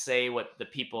just gonna say what the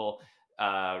people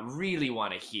really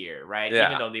want to hear, right? Yeah.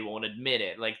 Even though they won't admit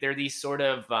it. Like they're these sort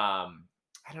of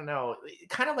I don't know,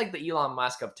 kind of like the Elon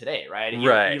Musk of today, right?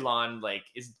 Right. Elon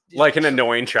is like an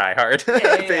annoying tryhard,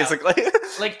 basically.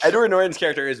 Like Edward Norton's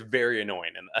character is very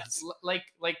annoying in this.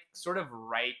 Like sort of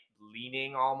right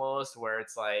leaning almost, where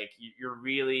it's like you're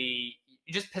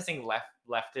just pissing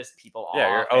leftist people off. Yeah,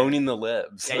 you're owning the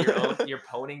libs. Yeah, you're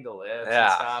owning the libs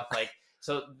and stuff. Like,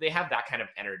 so they have that kind of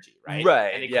energy, right? Right.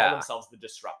 And they call themselves the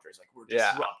disruptors. Like, we're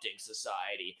disrupting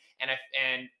society. And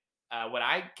what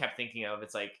I kept thinking of,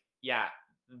 it's like,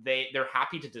 they're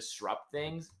happy to disrupt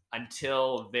things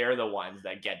until they're the ones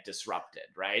that get disrupted,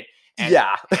 right? And,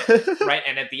 right.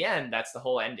 And at the end, that's the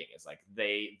whole ending. Is like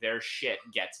their shit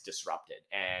gets disrupted,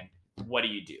 and what do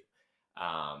you do?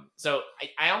 So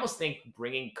I almost think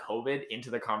bringing COVID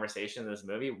into the conversation in this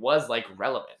movie was like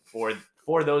relevant for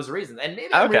those reasons. And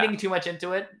maybe I'm reading too much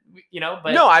into it,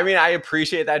 but no, I mean, I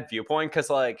appreciate that viewpoint, because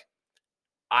like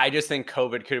I just think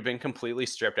COVID could have been completely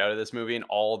stripped out of this movie, and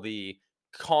all the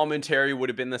commentary would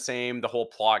have been the same. The whole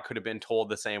plot could have been told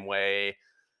the same way.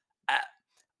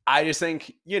 I just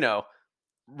think,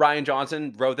 Rian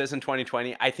Johnson wrote this in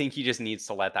 2020. I think he just needs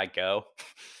to let that go.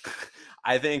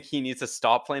 I think he needs to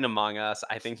stop playing Among Us.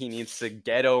 I think he needs to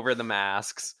get over the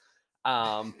masks.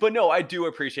 But no, I do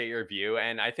appreciate your view.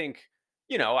 And I think,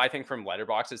 from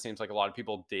Letterboxd, it seems like a lot of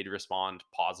people did respond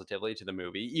positively to the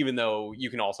movie, even though you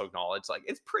can also acknowledge like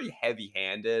it's pretty heavy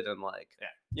handed and like,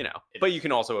 but you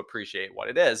can also appreciate what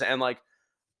it is. And like,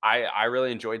 I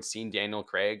really enjoyed seeing Daniel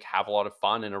Craig have a lot of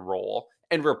fun in a role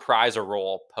and reprise a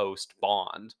role post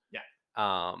Bond. Yeah.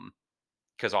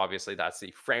 Because obviously that's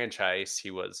the franchise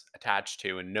he was attached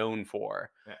to and known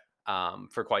for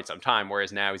quite some time,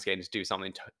 whereas now he's getting to do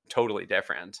something totally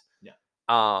different. Yeah.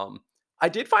 I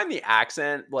did find the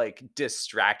accent like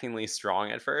distractingly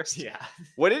strong at first. Yeah.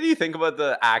 What did you think about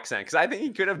the accent? Because I think he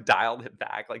could have dialed it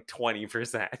back like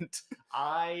 20%.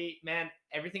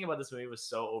 Everything about this movie was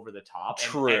so over the top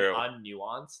and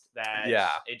unnuanced that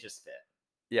it just fit.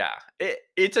 Yeah,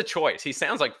 it's a choice. He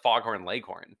sounds like Foghorn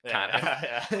Leghorn, kind of.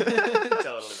 Yeah.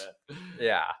 Totally.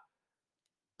 Yeah.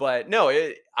 But no,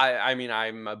 I mean,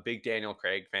 I'm a big Daniel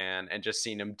Craig fan, and just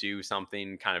seeing him do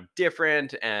something kind of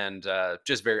different and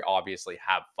just very obviously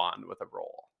have fun with a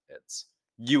role.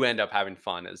 You end up having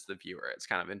fun as the viewer. It's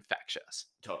kind of infectious.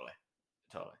 Totally.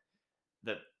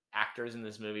 The actors in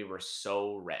this movie were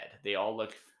so red. They all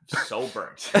looked so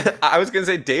burnt. I was gonna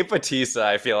say Dave Bautista.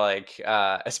 I feel like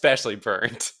especially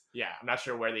burnt. Yeah, I'm not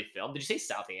sure where they filmed. Did you say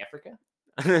South Africa?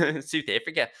 South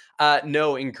Africa?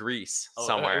 No, in Greece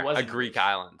somewhere. It was A in Greek Greece.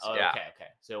 island. Oh, yeah. Okay.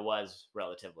 So it was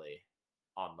relatively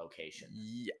on location.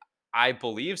 Yeah, I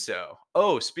believe so.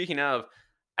 Oh, speaking of,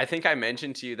 I think I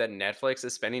mentioned to you that Netflix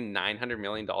is spending $900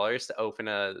 million to open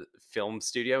a film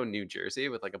studio in New Jersey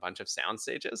with like a bunch of sound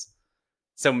stages.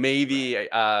 So maybe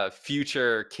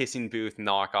future Kissing Booth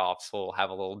knockoffs will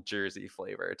have a little Jersey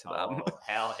flavor to them. Oh,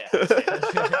 hell yeah.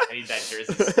 I need that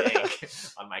Jersey steak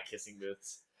on my Kissing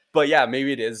Booths. But yeah,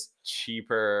 maybe it is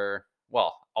cheaper.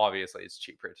 Well, obviously it's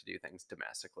cheaper to do things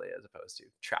domestically as opposed to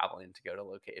traveling to go to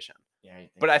location. Yeah,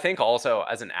 But I think also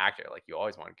as an actor, like you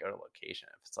always want to go to location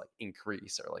if it's like in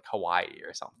Greece or like Hawaii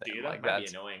or something. Dude, like that might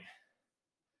be annoying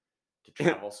to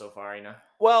travel so far, you know?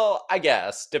 Well, I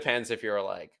guess depends if you're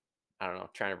like, I don't know,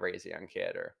 trying to raise a young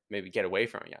kid or maybe get away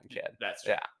from a young kid. That's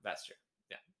true. Yeah. That's true.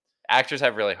 Yeah. Actors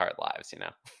have really hard lives, you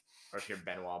know? Or if you're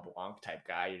Benoit Blanc type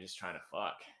guy, you're just trying to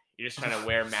fuck. You're just trying to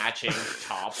wear matching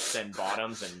tops and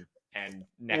bottoms and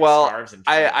neck scarves. And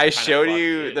I showed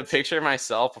you the picture of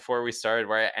myself before we started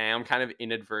where I am kind of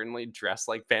inadvertently dressed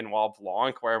like Benoit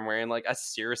Blanc, where I'm wearing like a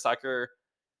seersucker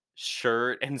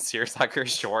shirt and seersucker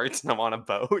shorts and I'm on a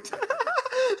boat.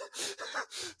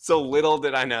 So little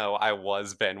did I know I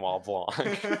was Benoit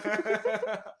Blanc.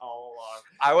 All along.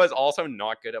 I was also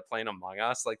not good at playing Among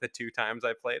Us like the 2 times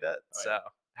I played it. Oh, so yeah.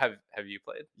 have you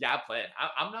played? Yeah, I played.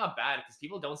 I'm not bad because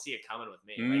people don't see it coming with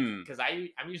me. Because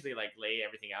I'm usually like lay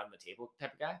everything out on the table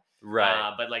type of guy.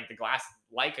 Right. But like a glass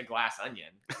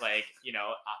onion, like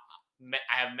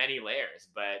I have many layers,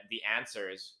 but the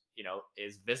answer is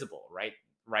is visible right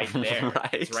there.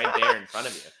 Right. It's right there in front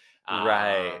of you.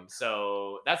 Right.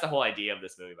 So that's the whole idea of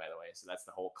this movie, by the way. So that's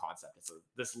the whole concept. It's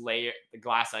this layer. The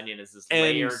glass onion is this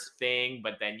layered thing,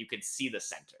 but then you can see the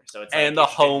center. So it's and the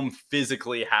home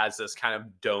physically has this kind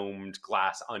of domed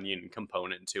glass onion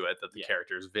component to it that the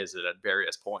characters visit at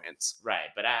various points. Right.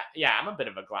 But I'm a bit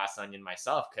of a glass onion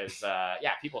myself because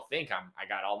people think I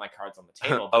got all my cards on the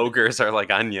table. Ogres are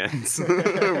like onions.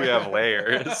 We have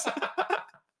layers.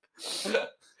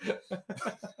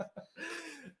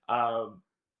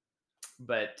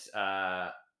 But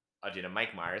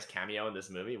Mike Myers' cameo in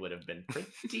this movie would have been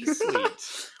pretty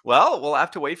sweet. Well, we'll have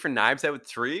to wait for Knives Out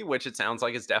 3, which it sounds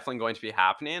like is definitely going to be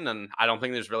happening, and I don't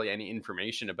think there's really any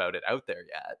information about it out there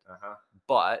yet.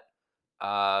 But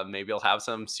maybe he'll have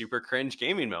some super cringe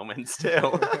gaming moments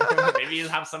too. Maybe he'll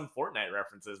have some Fortnite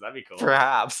references. That'd be cool.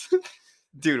 Perhaps.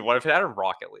 Dude, what if it had a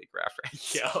Rocket League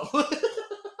reference? Yo.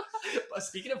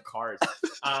 Speaking of cars,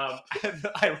 I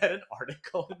read an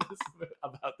article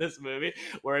about this movie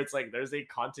where it's like there's a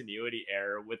continuity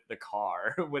error with the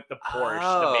car, with the Porsche,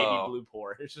 the baby blue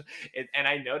Porsche. And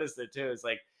I noticed it too. It's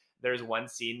like there's one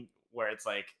scene where it's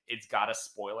like it's got a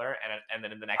spoiler, and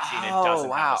then in the next scene it doesn't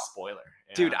have a spoiler.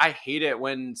 Dude, I hate it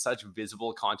when such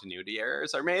visible continuity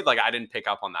errors are made. Like I didn't pick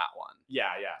up on that one.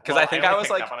 Yeah. Because I think I was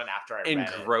like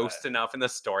engrossed enough in the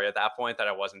story at that point that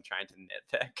I wasn't trying to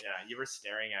nitpick. Yeah, you were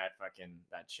staring at fucking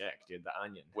that chick, dude, the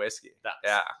onion whiskey.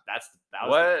 That's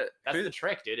the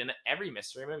trick, dude. In every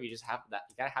mystery movie, you just have that.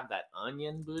 You gotta have that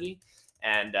onion booty,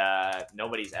 and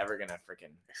nobody's ever gonna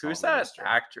freaking. Who's that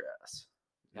actress?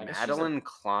 Madeline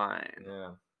Klein.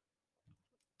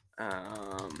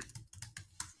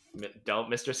 Don't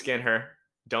Mr. Skin her.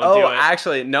 Don't do it.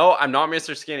 Actually, no, I'm not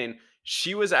Mr. Skinning.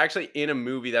 She was actually in a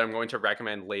movie that I'm going to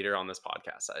recommend later on this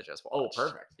podcast that I just watched. Oh,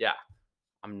 perfect. Yeah.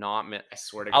 I'm not. I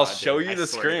swear to God. I'll show you the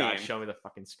screen. God, show me the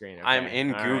fucking screen. Okay. I'm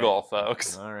in Google,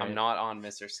 folks. All right. I'm not on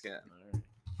Mr. Skin.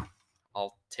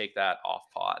 I'll take that off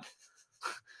pod.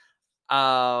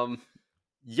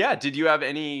 Yeah, did you have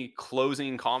any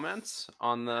closing comments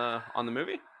on the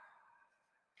movie?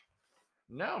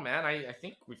 No, man. I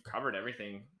think we've covered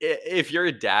everything. If you're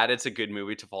a dad, it's a good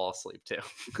movie to fall asleep to.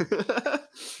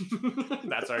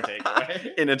 That's our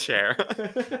takeaway. In a chair.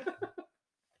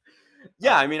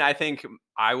 Yeah, I mean, I think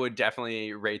I would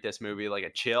definitely rate this movie like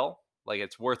a chill. Like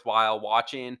it's worthwhile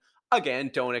watching. Again,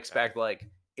 don't expect like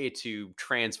it to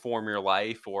transform your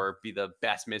life or be the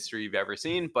best mystery you've ever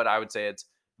seen, but I would say it's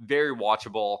very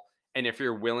watchable, and if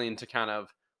you're willing to kind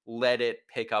of let it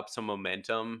pick up some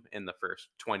momentum in the first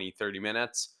 20-30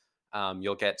 minutes,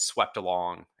 you'll get swept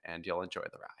along and you'll enjoy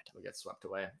the ride. We'll get swept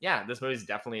away. Yeah, this movie's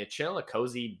definitely a chill, a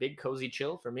cozy, big cozy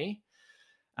chill for me.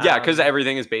 Yeah, because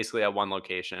everything is basically at one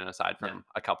location aside from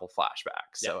a couple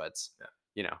flashbacks. Yeah. So it's,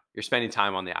 you're spending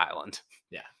time on the island.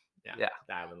 Yeah.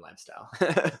 The island lifestyle.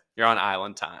 You're on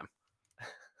island time.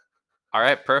 All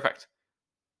right, perfect.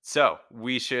 So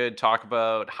we should talk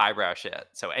about highbrow shit.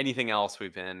 So anything else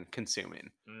we've been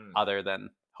consuming other than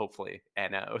hopefully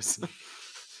NOs?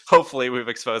 Hopefully we've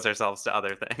exposed ourselves to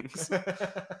other things.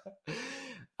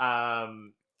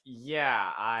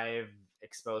 Yeah, I've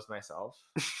exposed myself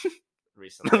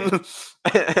recently.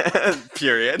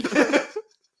 Period.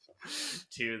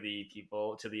 To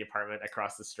the apartment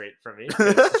across the street from me.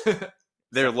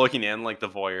 They're looking in like the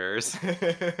voyeurs.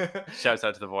 Shouts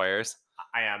out to the voyeurs.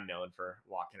 I am known for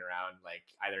walking around like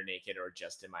either naked or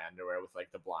just in my underwear with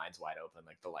like the blinds wide open,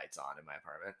 like the lights on in my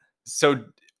apartment. So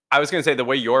I was gonna say the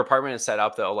way your apartment is set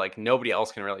up though, like nobody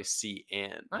else can really see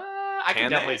in. I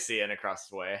can definitely see in across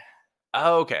the way.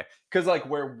 Oh, okay. Because like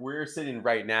where we're sitting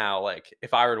right now, like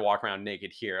if I were to walk around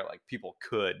naked here, like people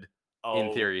could,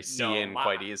 in theory, see in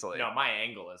quite easily. No, my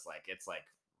angle is like it's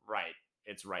right.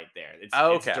 It's right there.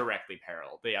 It's directly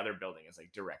parallel. The other building is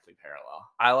like directly parallel.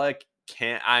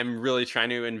 I'm really trying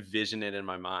to envision it in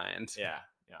my mind. Yeah.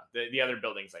 The other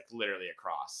building's like literally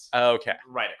across. Okay.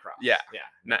 Right across. Yeah. Yeah.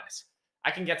 Nice.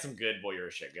 I can get some good voyeur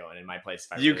shit going in my place.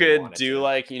 If I You really could wanted do to.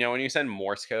 like, when you send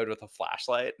Morse code with a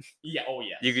flashlight. Yeah. Oh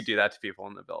yeah. You could do that to people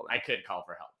in the building. I could call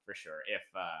for help for sure if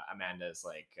Amanda's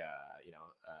like,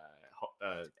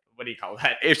 what do you call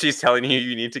that? If she's telling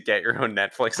you need to get your own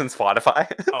Netflix and Spotify.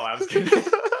 Oh, I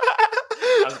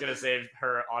was gonna say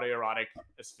her autoerotic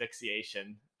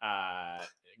asphyxiation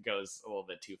goes a little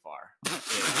bit too far.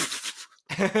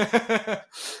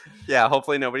 Yeah,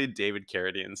 hopefully nobody David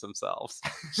Carradines themselves.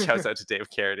 Shouts out to Dave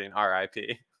Carradine,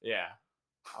 R.I.P. Yeah,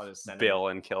 I'll just send Bill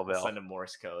and Kill Bill. Send a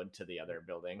Morse code to the other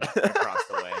building across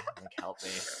the way. Like, help me.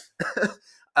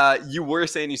 You were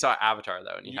saying you saw Avatar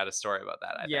though, and you had a story about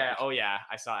that. I think. Oh yeah,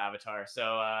 I saw Avatar. So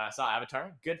saw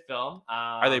Avatar. Good film.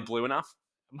 Are they blue enough?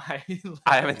 I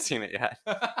haven't seen it yet.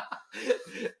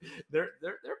 They're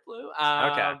blue.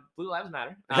 Okay. Blue lives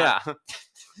matter. Yeah.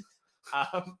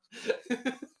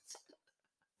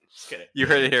 Just kidding. You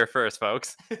heard it here first,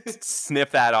 folks.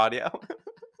 Sniff that audio.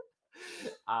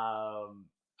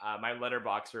 My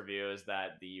letterbox review is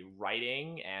that the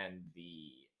writing and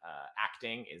the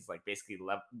acting is like basically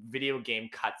video game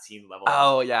cutscene level.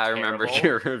 Oh yeah, I remember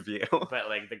your review. But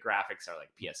like the graphics are like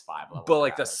PS5 level. But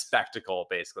like graphics. the spectacle,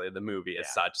 basically, the movie is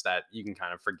such that you can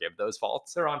kind of forgive those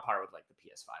faults. They're on par with like the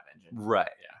PS5 engine. Right.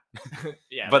 Yeah.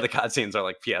 Yeah. But the cutscenes are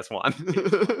like PS1.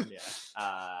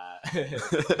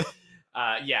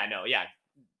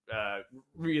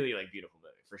 Really like beautiful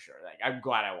movie for sure. Like I'm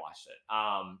glad I watched it.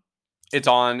 It's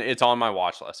on my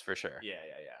watch list for sure. Yeah.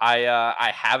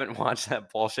 I haven't watched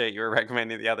that bullshit you were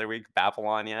recommending the other week,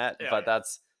 Babylon, yet, but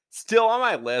that's still on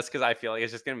my list because I feel like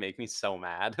it's just gonna make me so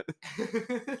mad.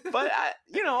 But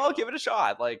I'll give it a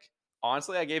shot. Like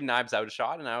honestly, I gave Knives Out a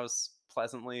shot, and I was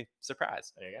pleasantly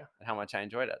surprised. There you go. At how much I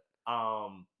enjoyed it.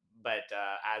 But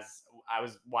as I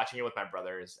was watching it with my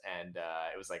brothers, and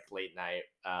it was like late night.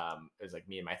 It was like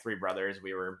me and my three brothers.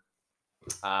 We were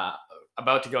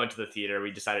about to go into the theater. We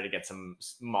decided to get some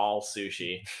mall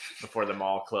sushi before the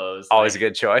mall closed. Always a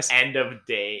good choice. End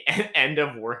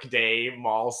of work day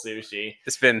mall sushi.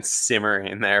 It's been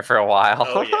simmering there for a while.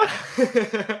 Oh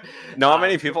yeah. Not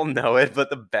many people know it,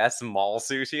 but the best mall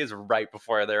sushi is right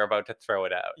before they're about to throw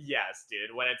it out. Yes,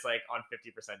 dude. When it's like on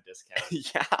 50% discount.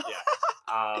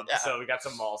 Yeah. So we got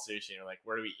some mall sushi, and we're like,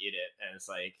 where do we eat it? And it's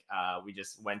like, we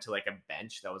just went to like a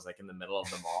bench that was like in the middle of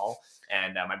the mall,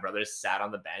 and my brothers sat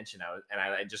on the bench, and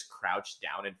I just crouched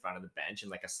down in front of the bench in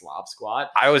like a Slav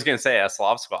squat. I was gonna say a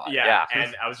Slav squat. Yeah.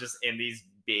 And I was just in these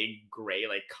big gray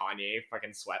like Kanye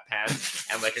fucking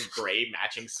sweatpants and like a gray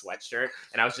matching sweatshirt,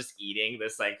 and I was just eating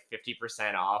this like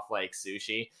 50% off like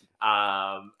sushi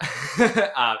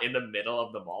in the middle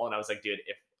of the mall, and I was like, dude,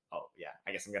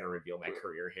 I guess I'm gonna reveal my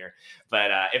career here.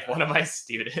 But if one of my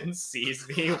students sees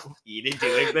me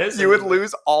doing this, you would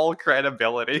lose all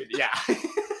credibility. Yeah.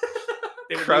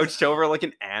 Crouched over like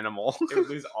an animal. They would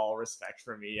lose all respect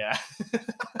for me. Yeah.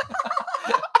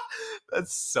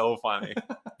 That's so funny.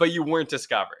 But you weren't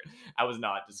discovered. I was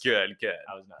not discovered. Good.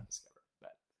 I was not discovered.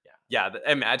 But yeah.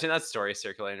 Imagine that story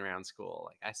circulating around school.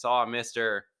 Like I saw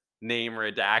Mr. Name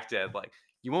Redacted. Like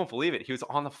you won't believe it. He was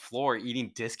on the floor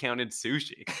eating discounted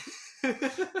sushi.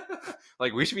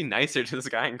 Like we should be nicer to this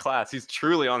guy in class. He's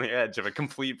truly on the edge of a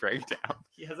complete breakdown.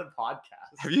 He has a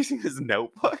podcast. Have you seen his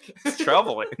notebook? It's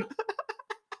troubling.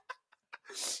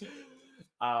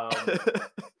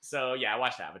 So yeah, I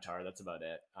watched Avatar. That's about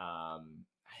it. I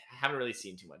haven't really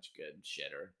seen too much good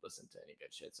shit or listened to any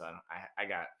good shit. So I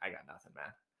got nothing,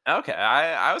 man. Okay,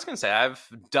 I was gonna say I've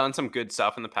done some good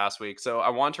stuff in the past week, so I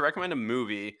want to recommend a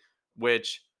movie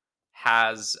which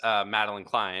has Madeline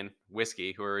Klein,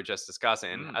 Whiskey, who we were just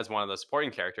discussing, Mm. as one of the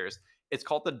supporting characters. It's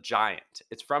called The Giant.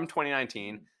 It's from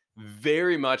 2019,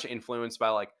 very much influenced by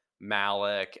like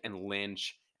Malick and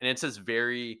Lynch, and it's this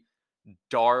very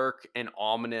dark and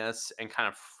ominous and kind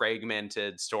of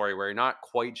fragmented story where you're not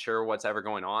quite sure what's ever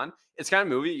going on. It's kind of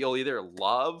movie you'll either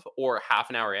love or half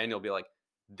an hour in you'll be like,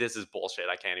 this is bullshit.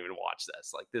 I can't even watch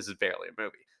this. Like this is barely a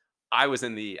movie. I was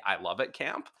in the I love it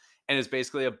camp, and it's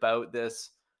basically about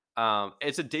this.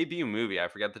 It's a debut movie. I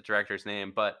forget the director's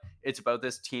name, but it's about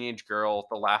this teenage girl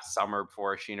the last summer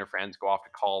before she and her friends go off to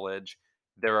college.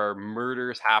 There are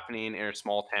murders happening in a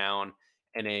small town,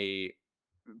 and a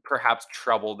perhaps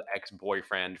troubled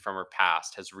ex-boyfriend from her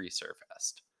past has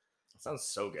resurfaced. That sounds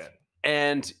so good.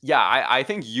 And yeah, I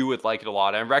think you would like it a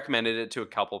lot. I recommended it to a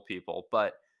couple people,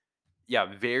 but yeah,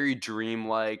 very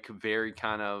dreamlike, very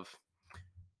kind of.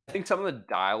 I think some of the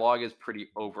dialogue is pretty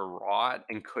overwrought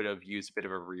and could have used a bit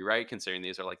of a rewrite, considering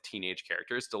these are like teenage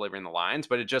characters delivering the lines.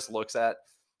 But it just looks at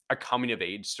a coming of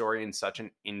age story in such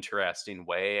an interesting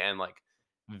way, and like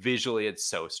visually, it's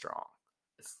so strong.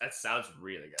 That sounds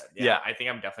really good. Yeah. I think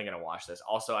I'm definitely gonna watch this.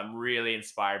 Also, I'm really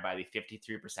inspired by the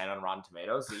 53% on Rotten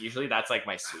Tomatoes. Usually, that's like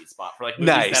my sweet spot for like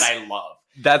movies Nice. that I love.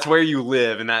 That's where you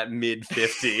live in that mid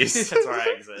 50s. That's where I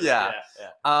exist. Yeah.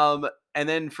 Yeah. And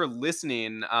then for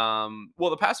listening, well,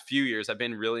 the past few years, I've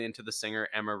been really into the singer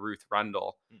Emma Ruth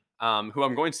Rundle, who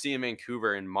I'm going to see in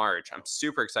Vancouver in March. I'm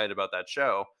super excited about that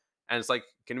show. And it's like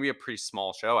going to be a pretty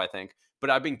small show, I think.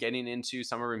 But I've been getting into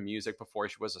some of her music before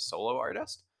she was a solo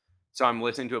artist. So I'm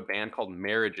listening to a band called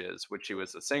Marriages, which she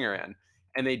was the singer in.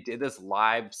 And they did this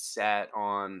live set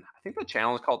on, I think the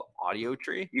channel is called Audio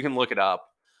Tree. You can look it up.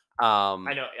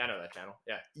 I know that channel.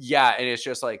 Yeah. Yeah, and it's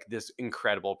just like this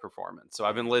incredible performance. So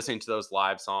I've been listening to those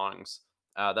live songs.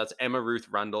 That's Emma Ruth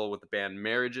Rundle with the band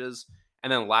Marriages.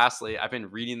 And then lastly, I've been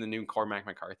reading the new Cormac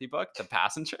McCarthy book, The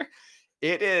Passenger.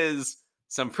 It is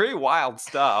some pretty wild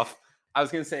stuff. I was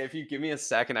going to say, if you give me a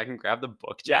second, I can grab the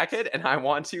book jacket and I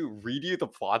want to read you the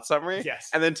plot summary. Yes.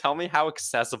 And then tell me how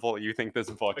accessible you think this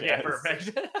book is.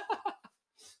 Perfect.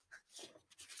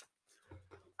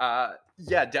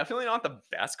 Yeah, definitely not the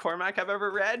best Cormac I've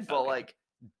ever read, but like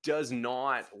does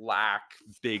not lack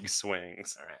big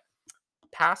swings. All right.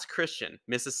 Pass Christian,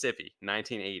 Mississippi,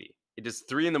 1980. It is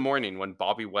 3 a.m. when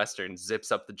Bobby Western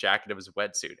zips up the jacket of his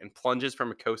wetsuit and plunges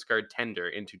from a Coast Guard tender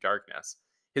into darkness.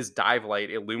 His dive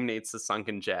light illuminates the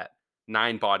sunken jet.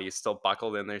 9 bodies still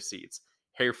buckled in their seats,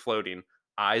 hair floating,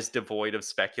 eyes devoid of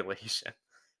speculation.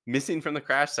 Missing from the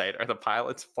crash site are the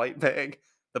pilot's flight bag,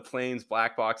 the plane's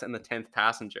black box, and the 10th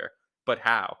passenger. But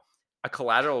how? A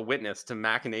collateral witness to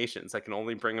machinations that can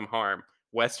only bring him harm,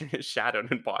 Western is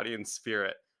shadowed in body and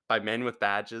spirit by men with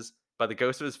badges, by the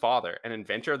ghost of his father, an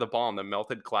inventor of the bomb that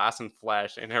melted glass and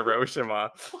flesh in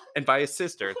Hiroshima, and by his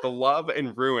sister, the love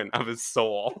and ruin of his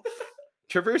soul.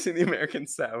 Traversing the American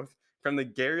South, from the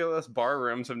garrulous bar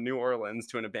rooms of New Orleans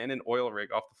to an abandoned oil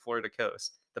rig off the Florida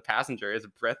coast, The Passenger is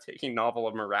a breathtaking novel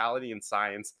of morality and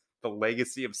science, the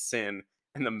legacy of sin,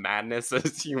 and the madness of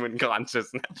human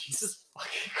consciousness. Jesus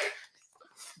fucking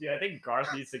Christ. Yeah, I think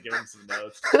Garth needs to give him some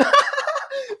notes.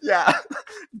 Yeah.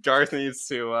 Garth needs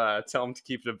to tell him to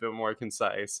keep it a bit more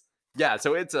concise. Yeah,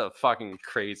 so it's a fucking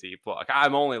crazy book.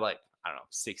 I'm only like, I don't know,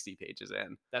 60 pages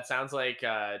in. That sounds like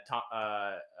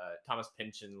Thomas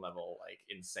Pynchon level, like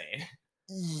insane.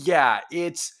 Yeah,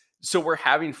 it's so we're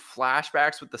having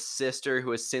flashbacks with the sister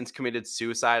who has since committed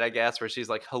suicide, I guess, where she's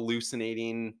like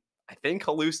hallucinating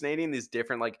these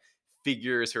different like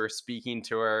figures who are speaking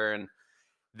to her, and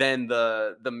then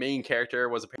the main character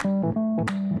was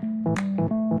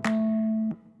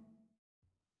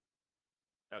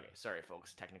Okay, sorry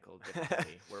folks, technical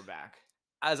difficulty. We're back.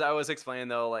 as I was explaining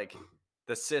though, like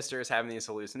the sister is having these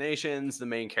hallucinations. The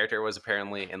main character was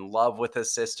apparently in love with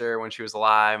his sister when she was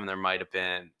alive, and there might have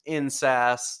been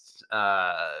incest.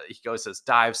 He goes to this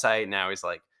dive site. Now he's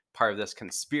like part of this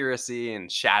conspiracy,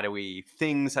 and shadowy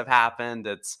things have happened.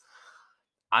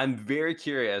 I'm very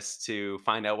curious to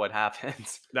find out what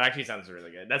happens. That actually sounds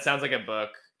really good. That sounds like a book.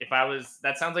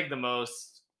 That sounds like the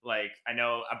most, like, I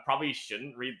know I probably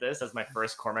shouldn't read this as my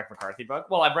first Cormac McCarthy book.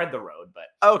 Well, I've read The Road, but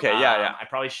Okay, yeah. I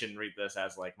probably shouldn't read this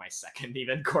as like my second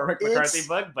even Cormac McCarthy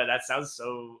book, but that sounds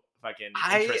so fucking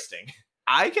interesting.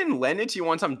 I can lend it to you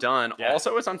once I'm done. Yeah.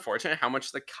 Also, it's unfortunate how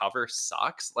much the cover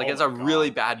sucks. Like, it's a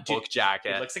really bad book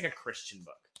jacket. It looks like a Christian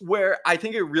book. Where I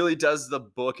think it really does the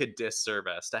book a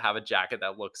disservice to have a jacket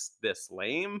that looks this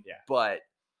lame. Yeah. But,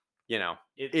 you know,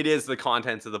 it is the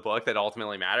contents of the book that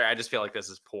ultimately matter. I just feel like this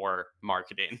is poor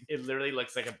marketing. It literally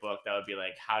looks like a book that would be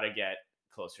like how to get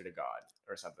closer to God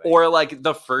or something. Or like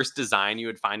the first design you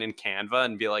would find in Canva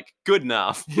and be like, good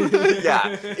enough.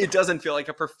 Yeah, it doesn't feel like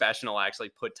a professional actually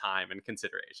put time and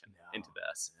consideration into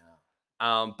this.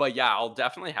 But yeah, I'll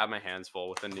definitely have my hands full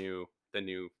with the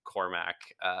new Cormac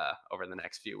over the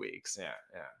next few weeks. Yeah.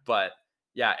 But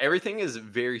yeah, everything is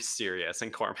very serious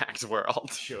in Cormac's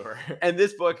world. Sure. And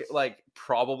this book like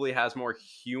probably has more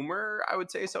humor, I would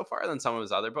say, so far than some of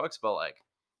his other books, but like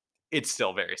it's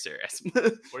still very serious.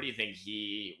 Where do you think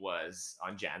he was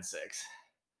on Jan 6?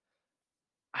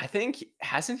 I think,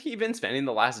 hasn't he been spending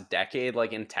the last decade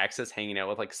like in Texas hanging out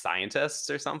with like scientists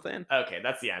or something? Okay,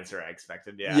 that's the answer I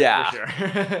expected. Yeah. For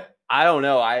sure. I don't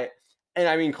know. I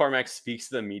mean, Cormac speaks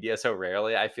to the media so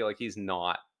rarely. I feel like he's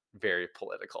not very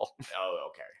political. Oh,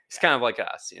 okay. He's kind of like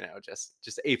us,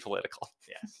 just apolitical.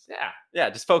 Yes. Yeah,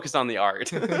 just focus on the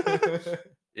art.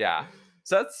 Yeah.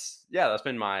 So that's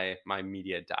been my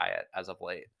media diet as of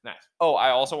late. Nice. Oh,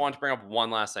 I also want to bring up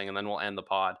one last thing and then we'll end the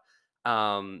pod.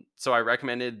 So I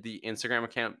recommended the Instagram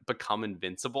account Become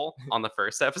Invincible on the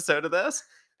first episode of this,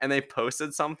 and they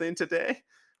posted something today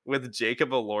with Jacob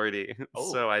Elordi.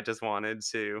 Oh. So I just wanted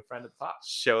to Friend of the pod.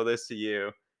 show this to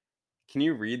you. Can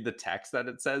you read the text that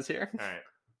it says here? All right.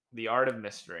 The art of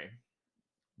mystery.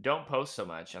 Don't post so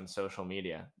much on social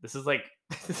media. This is like,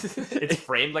 it's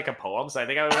framed like a poem, so I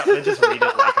think I'm gonna just read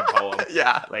it like a poem.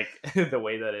 Yeah. Like the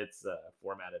way that it's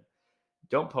formatted.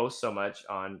 Don't post so much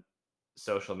on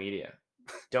social media.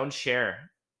 Don't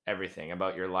share everything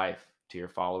about your life to your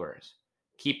followers.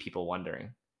 Keep people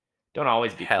wondering. Don't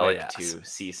always be Hell quick yes. to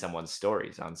see someone's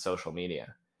stories on social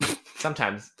media.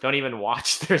 Sometimes don't even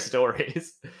watch their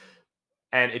stories.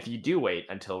 And if you do wait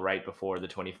until right before the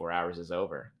 24 hours is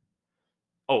over.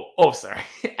 Oh, sorry.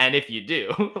 And if you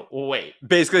do, wait.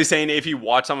 Basically saying if you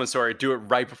watch someone's story, do it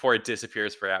right before it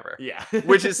disappears forever. Yeah.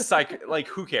 Which is like,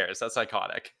 who cares? That's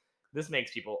psychotic. This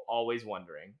makes people always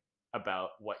wondering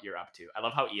about what you're up to. I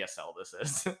love how ESL this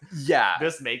is. Yeah.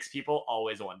 This makes people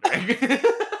always wondering.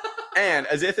 And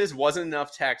as if this wasn't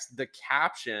enough text, the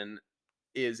caption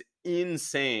is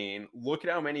insane. Look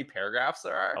at how many paragraphs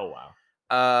there are. Oh,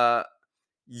 wow.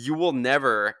 You will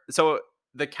never. So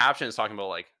the caption is talking about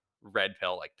like red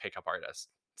pill, like pickup artist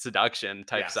seduction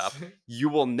type stuff. You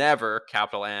will never,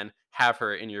 capital N, have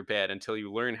her in your bed until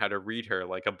you learn how to read her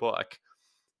like a book.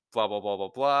 Blah, blah, blah,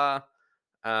 blah,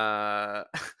 blah.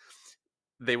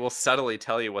 They will subtly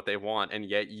tell you what they want, and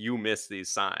yet you miss these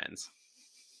signs.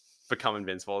 Become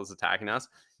Invincible is attacking us.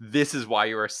 This is why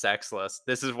you are sexless.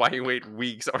 This is why you wait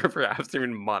weeks or perhaps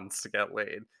even months to get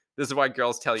laid. This is why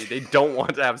girls tell you they don't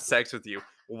want to have sex with you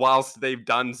whilst they've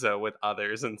done so with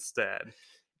others instead.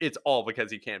 It's all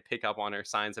because you can't pick up on her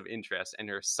signs of interest and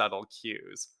her subtle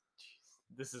cues.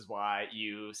 This is why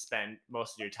you spend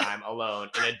most of your time alone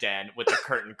in a den with the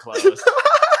curtain closed.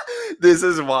 This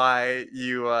is why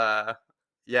you,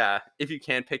 if you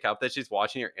can't pick up that she's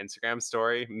watching your Instagram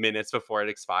story minutes before it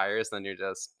expires, then you're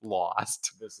just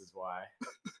lost. This is why.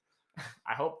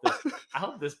 I hope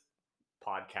this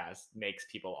podcast makes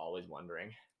people always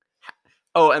wondering.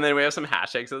 Oh, and then we have some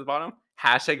hashtags at the bottom.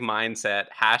 Hashtag mindset,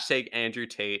 hashtag Andrew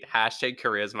Tate, hashtag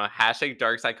charisma, hashtag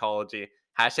dark psychology,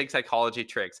 hashtag psychology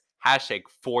tricks, hashtag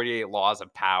 48 laws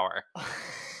of power.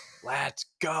 Let's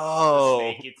go.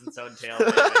 The snake eats its own tail. We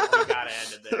gotta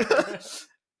end it there.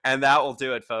 And that will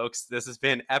do it, folks. This has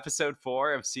been episode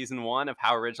 4 of season 1 of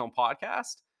How Original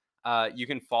Podcast. You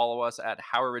can follow us at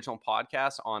How Original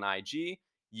Podcast on IG.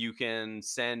 You can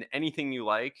send anything you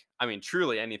like. I mean,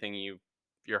 truly anything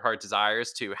your heart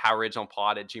desires to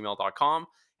howoriginalpod@gmail.com.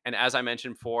 And as I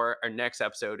mentioned before, our next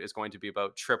episode is going to be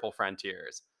about Triple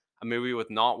Frontiers, a movie with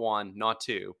not 1, not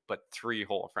 2, but 3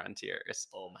 whole frontiers.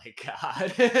 Oh my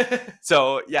god.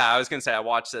 So yeah, I was gonna say I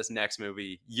watched this next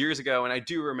movie years ago, and I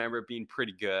do remember it being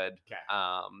pretty good.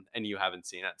 Okay. And you haven't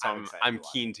seen it, so I'm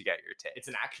keen to get your take. It's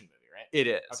an action movie, right? It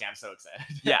is. Okay, I'm so excited.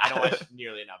 Yeah. I don't watch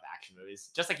nearly enough action movies.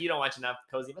 Just like you don't watch enough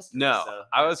cozy mysteries. No, so.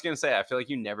 I was gonna say I feel like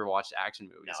you never watched action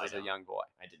movies as a young boy.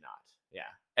 I did not. Yeah.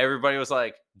 Everybody was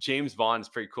like, James Bond is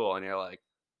pretty cool, and you're like,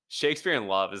 Shakespeare in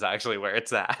Love is actually where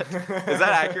it's at. Is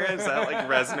that accurate? Is that like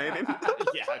resonating?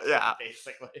 Yeah.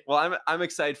 Basically. Well, I'm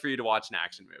excited for you to watch an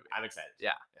action movie. I'm excited.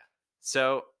 Yeah.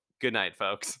 So good night,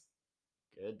 folks.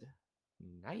 Good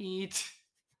night.